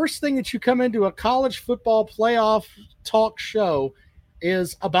 The first thing that you come into a college football playoff talk show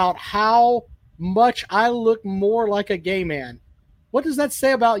is about how much I look more like a gay man. What does that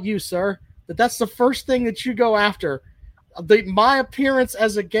say about you, sir? That's the first thing that you go after. My appearance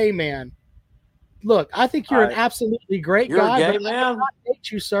as a gay man. Look, I think you're an absolutely great guy. You're a gay but man? I do not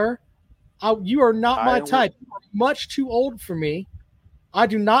hate you, sir. You are not my type. You are much too old for me. I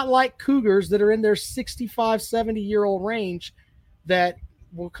do not like cougars that are in their 65, 70-year-old range that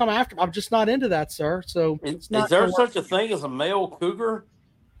will come after me. I'm just not into that, sir. So is there such a thing as a male cougar?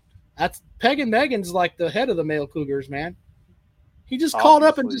 That's Peg and Megan's like the head of the male cougars, man. He just called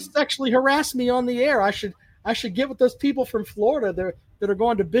up and just sexually harassed me on the air. I should get with those people from Florida that are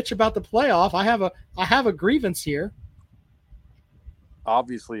going to bitch about the playoff. I have a grievance here.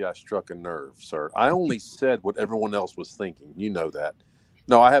 Obviously, I struck a nerve, sir. I only said what everyone else was thinking. You know that.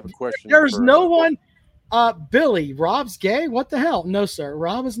 No, I have a question. There's no one. Billy, Rob's gay? What the hell? No, sir.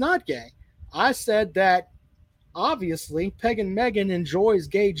 Rob is not gay. I said that obviously Peg and Megan enjoys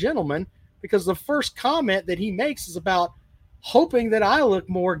gay gentlemen because the first comment that he makes is about hoping that I look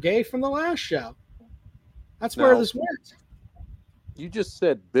more gay from the last show. That's where this went. You just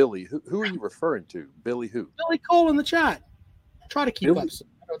said Billy. Who are you referring to? Billy who? Billy Cole in the chat. Try to keep up. So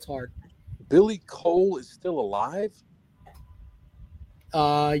I know it's hard. Billy Cole is still alive?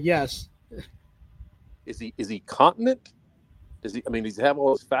 Yes. Is he continent? Does he have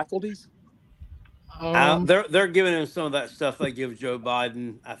all his faculties? They're giving him some of that stuff they give Joe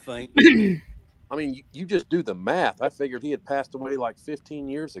Biden, I think. I mean, you just do the math. I figured he had passed away like 15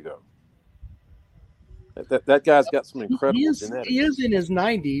 years ago. That guy's got some incredible genetics. He is in his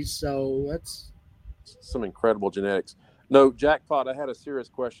 90s, so that's some incredible genetics. No, Jackpot, I had a serious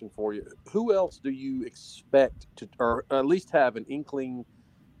question for you. Who else do you expect to, or at least have an inkling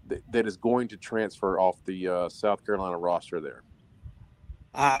that is going to transfer off the South Carolina roster there?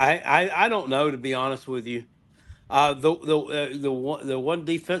 I don't know, to be honest with you. The one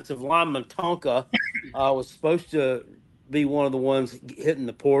defensive lineman, Tonka, was supposed to be one of the ones hitting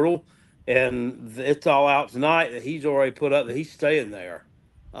the portal, and it's all out tonight that he's already put up that he's staying there.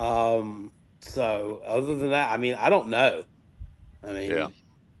 So other than that, I mean, I don't know. I mean,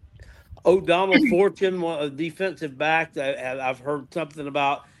 O'Donnell Fortune, a defensive back, I've heard something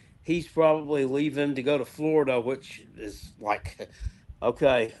about he's probably leaving to go to Florida, which is like,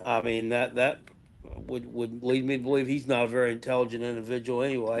 okay. I mean, that would lead me to believe he's not a very intelligent individual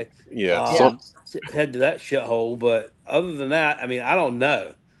anyway. Head to that shithole. But other than that, I mean, I don't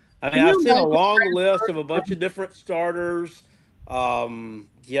know. I mean, I've seen a long list of a bunch of different starters.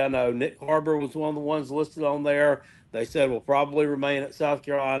 Nick Harbor was one of the ones listed on there. They said will probably remain at South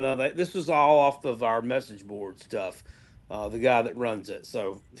Carolina. This was all off of our message board stuff. The guy that runs it.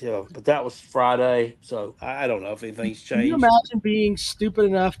 So, but that was Friday. So I don't know if anything's changed. Can you imagine being stupid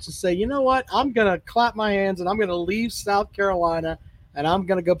enough to say, you know what, I'm going to clap my hands and I'm going to leave South Carolina and I'm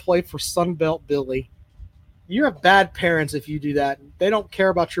going to go play for Sunbelt Billy? You have bad parents if you do that. They don't care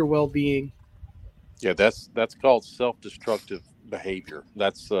about your well-being. Yeah, that's called self-destructive behavior.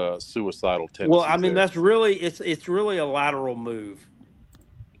 That's suicidal tendency. Well, I mean, that's really it's really a lateral move.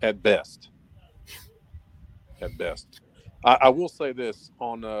 At best. At best. I will say this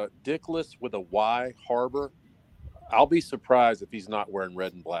on Dickless with a Y, Harbor. I'll be surprised if he's not wearing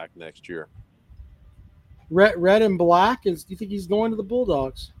red and black next year. Red and black? Do you think he's going to the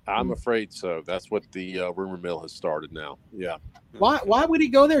Bulldogs? I'm afraid so. That's what the rumor mill has started now. Yeah. Why would he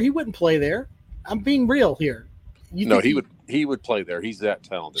go there? He wouldn't play there. I'm being real here. He would play there. He's that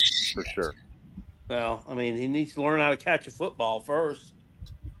talented for sure. Well, I mean, he needs to learn how to catch a football first.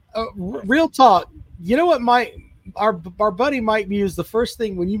 Real talk. You know what our buddy Mike Muse, the first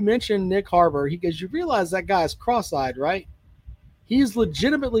thing when you mentioned Nick Harbor, he goes, you realize that guy's cross-eyed, right? He's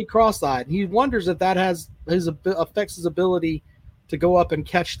legitimately cross-eyed. He wonders if that affects his ability to go up and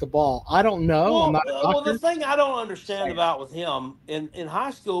catch the ball. I don't know. Well, the thing I don't understand about with him in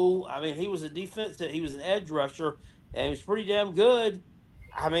high school, I mean, he was an edge rusher, and he was pretty damn good.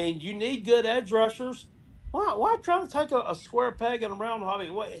 I mean, you need good edge rushers. Why try to take a square peg in a round hole? I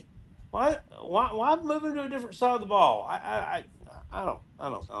mean, why moving to a different side of the ball? I don't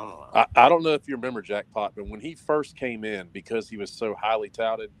know. I don't know if you remember Jackpot, but when he first came in, because he was so highly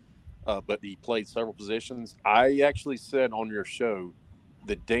touted, but he played several positions, I actually said on your show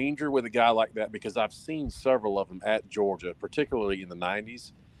the danger with a guy like that, because I've seen several of them at Georgia, particularly in the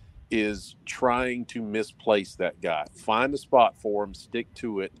 90s, is trying to misplace that guy. Find a spot for him, stick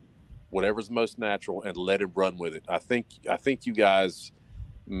to it, whatever's most natural, and let him run with it. I think you guys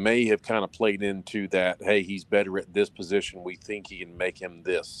may have kind of played into that. Hey, he's better at this position. We think he can make him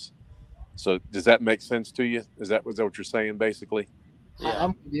this. So does that make sense to you? Is that what you're saying, basically? Yeah.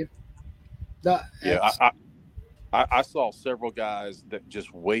 I'm with you. I saw several guys that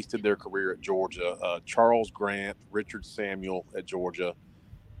just wasted their career at Georgia. Charles Grant, Richard Samuel at Georgia.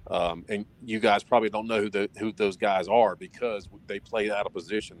 And you guys probably don't know who those guys are, because they played out of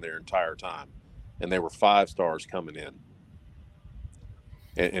position their entire time, and they were 5 stars coming in.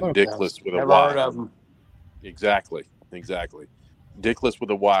 And Dickless with a Y. Exactly. Dickless with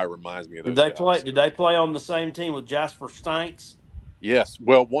a Y reminds me of those guys. Did they play on the same team with Jasper Stanks? Yes.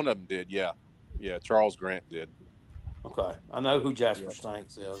 Well, one of them did. Yeah. Charles Grant did. Okay, I know who Jasper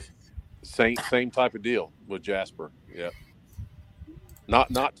Stanks is. Same type of deal with Jasper. Yeah.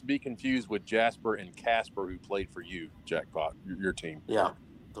 Not to be confused with Jasper and Casper, who played for you, Jackpot, your team. Yeah,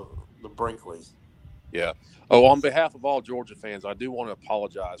 the Brinkleys. Yeah. Oh, on behalf of all Georgia fans, I do want to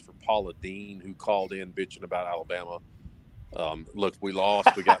apologize for Paula Dean, who called in bitching about Alabama. Look, we lost.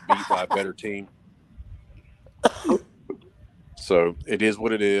 We got beat by a better team. So it is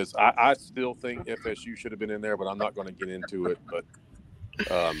what it is. I still think FSU should have been in there, but I'm not going to get into it. But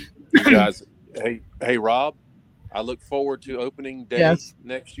you guys, hey, Rob, I look forward to opening day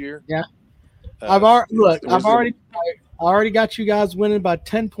next year. Yeah. I've already got you guys winning by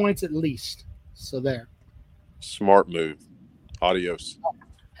 10 points at least. So there. Smart move. Adios.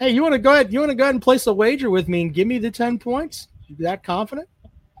 Hey, you want to go ahead and place a wager with me and give me the 10 points? You that confident?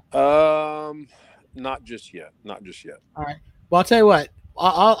 Not just yet. All right. Well, I'll tell you what.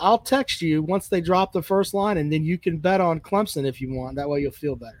 I'll text you once they drop the first line, and then you can bet on Clemson if you want. That way you'll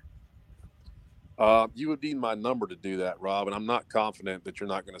feel better. You would need my number to do that, Rob, and I'm not confident that you're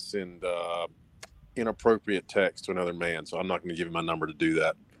not going to send inappropriate text to another man, so I'm not going to give you my number to do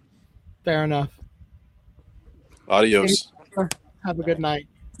that. Fair enough. Adios. Have a good night.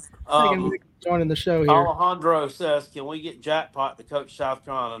 Joining the show here. Alejandro says, can we get Jackpot to coach South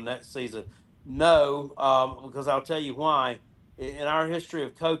Carolina next season? No, because I'll tell you why. In our history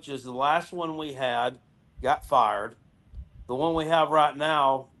of coaches, the last one we had got fired. The one we have right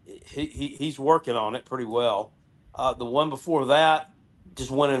now, he's working on it pretty well. The one before that just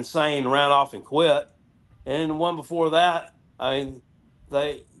went insane, ran off and quit. And the one before that, I mean,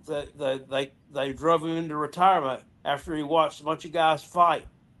 they drove him into retirement after he watched a bunch of guys fight.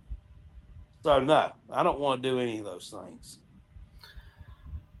 So no, I don't want to do any of those things.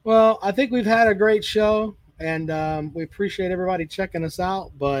 Well, I think we've had a great show, and we appreciate everybody checking us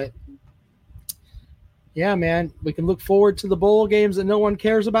out. But yeah, man, we can look forward to the bowl games that no one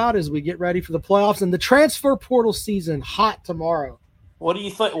cares about as we get ready for the playoffs and the transfer portal season hot tomorrow. What do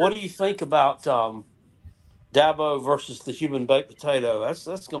you think? What do you think about Dabo versus the human baked potato? That's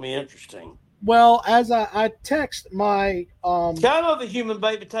going to be interesting. Well, as I text my kind of the human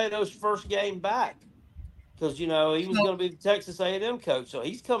baked potato's first game back, because he was going to be the Texas A&M coach, so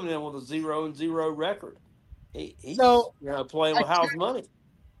he's coming in with a 0-0 record. He's playing with house money.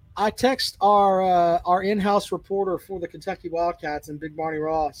 I text our in-house reporter for the Kentucky Wildcats and Big Barney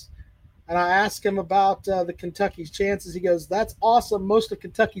Ross, and I asked him about the Kentucky's chances. He goes, "That's awesome. Most of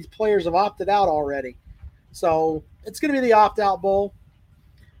Kentucky's players have opted out already, so it's going to be the opt-out bowl."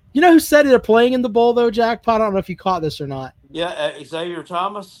 You know who said they're playing in the bowl though, Jackpot? I don't know if you caught this or not. Yeah, Xavier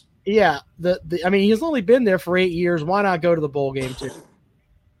Thomas. Yeah, I mean, he's only been there for 8 years. Why not go to the bowl game too?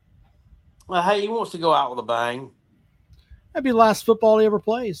 Well, hey, he wants to go out with a bang. That'd be the last football he ever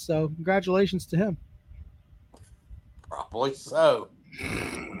plays. So, congratulations to him. Probably so.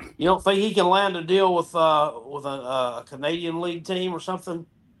 You don't think he can land a deal with a Canadian League team or something?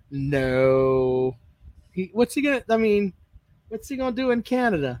 No. What's he gonna do in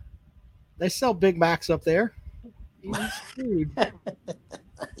Canada? They sell Big Macs up there. He's screwed.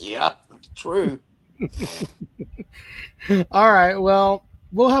 Yeah, true. All right. Well,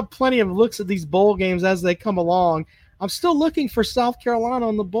 we'll have plenty of looks at these bowl games as they come along. I'm still looking for South Carolina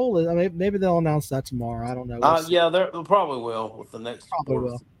on the bowl list. I mean, maybe they'll announce that tomorrow. I don't know. Yeah, they probably will with the next. Probably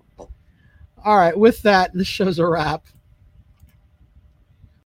will. All right. With that, this show's a wrap.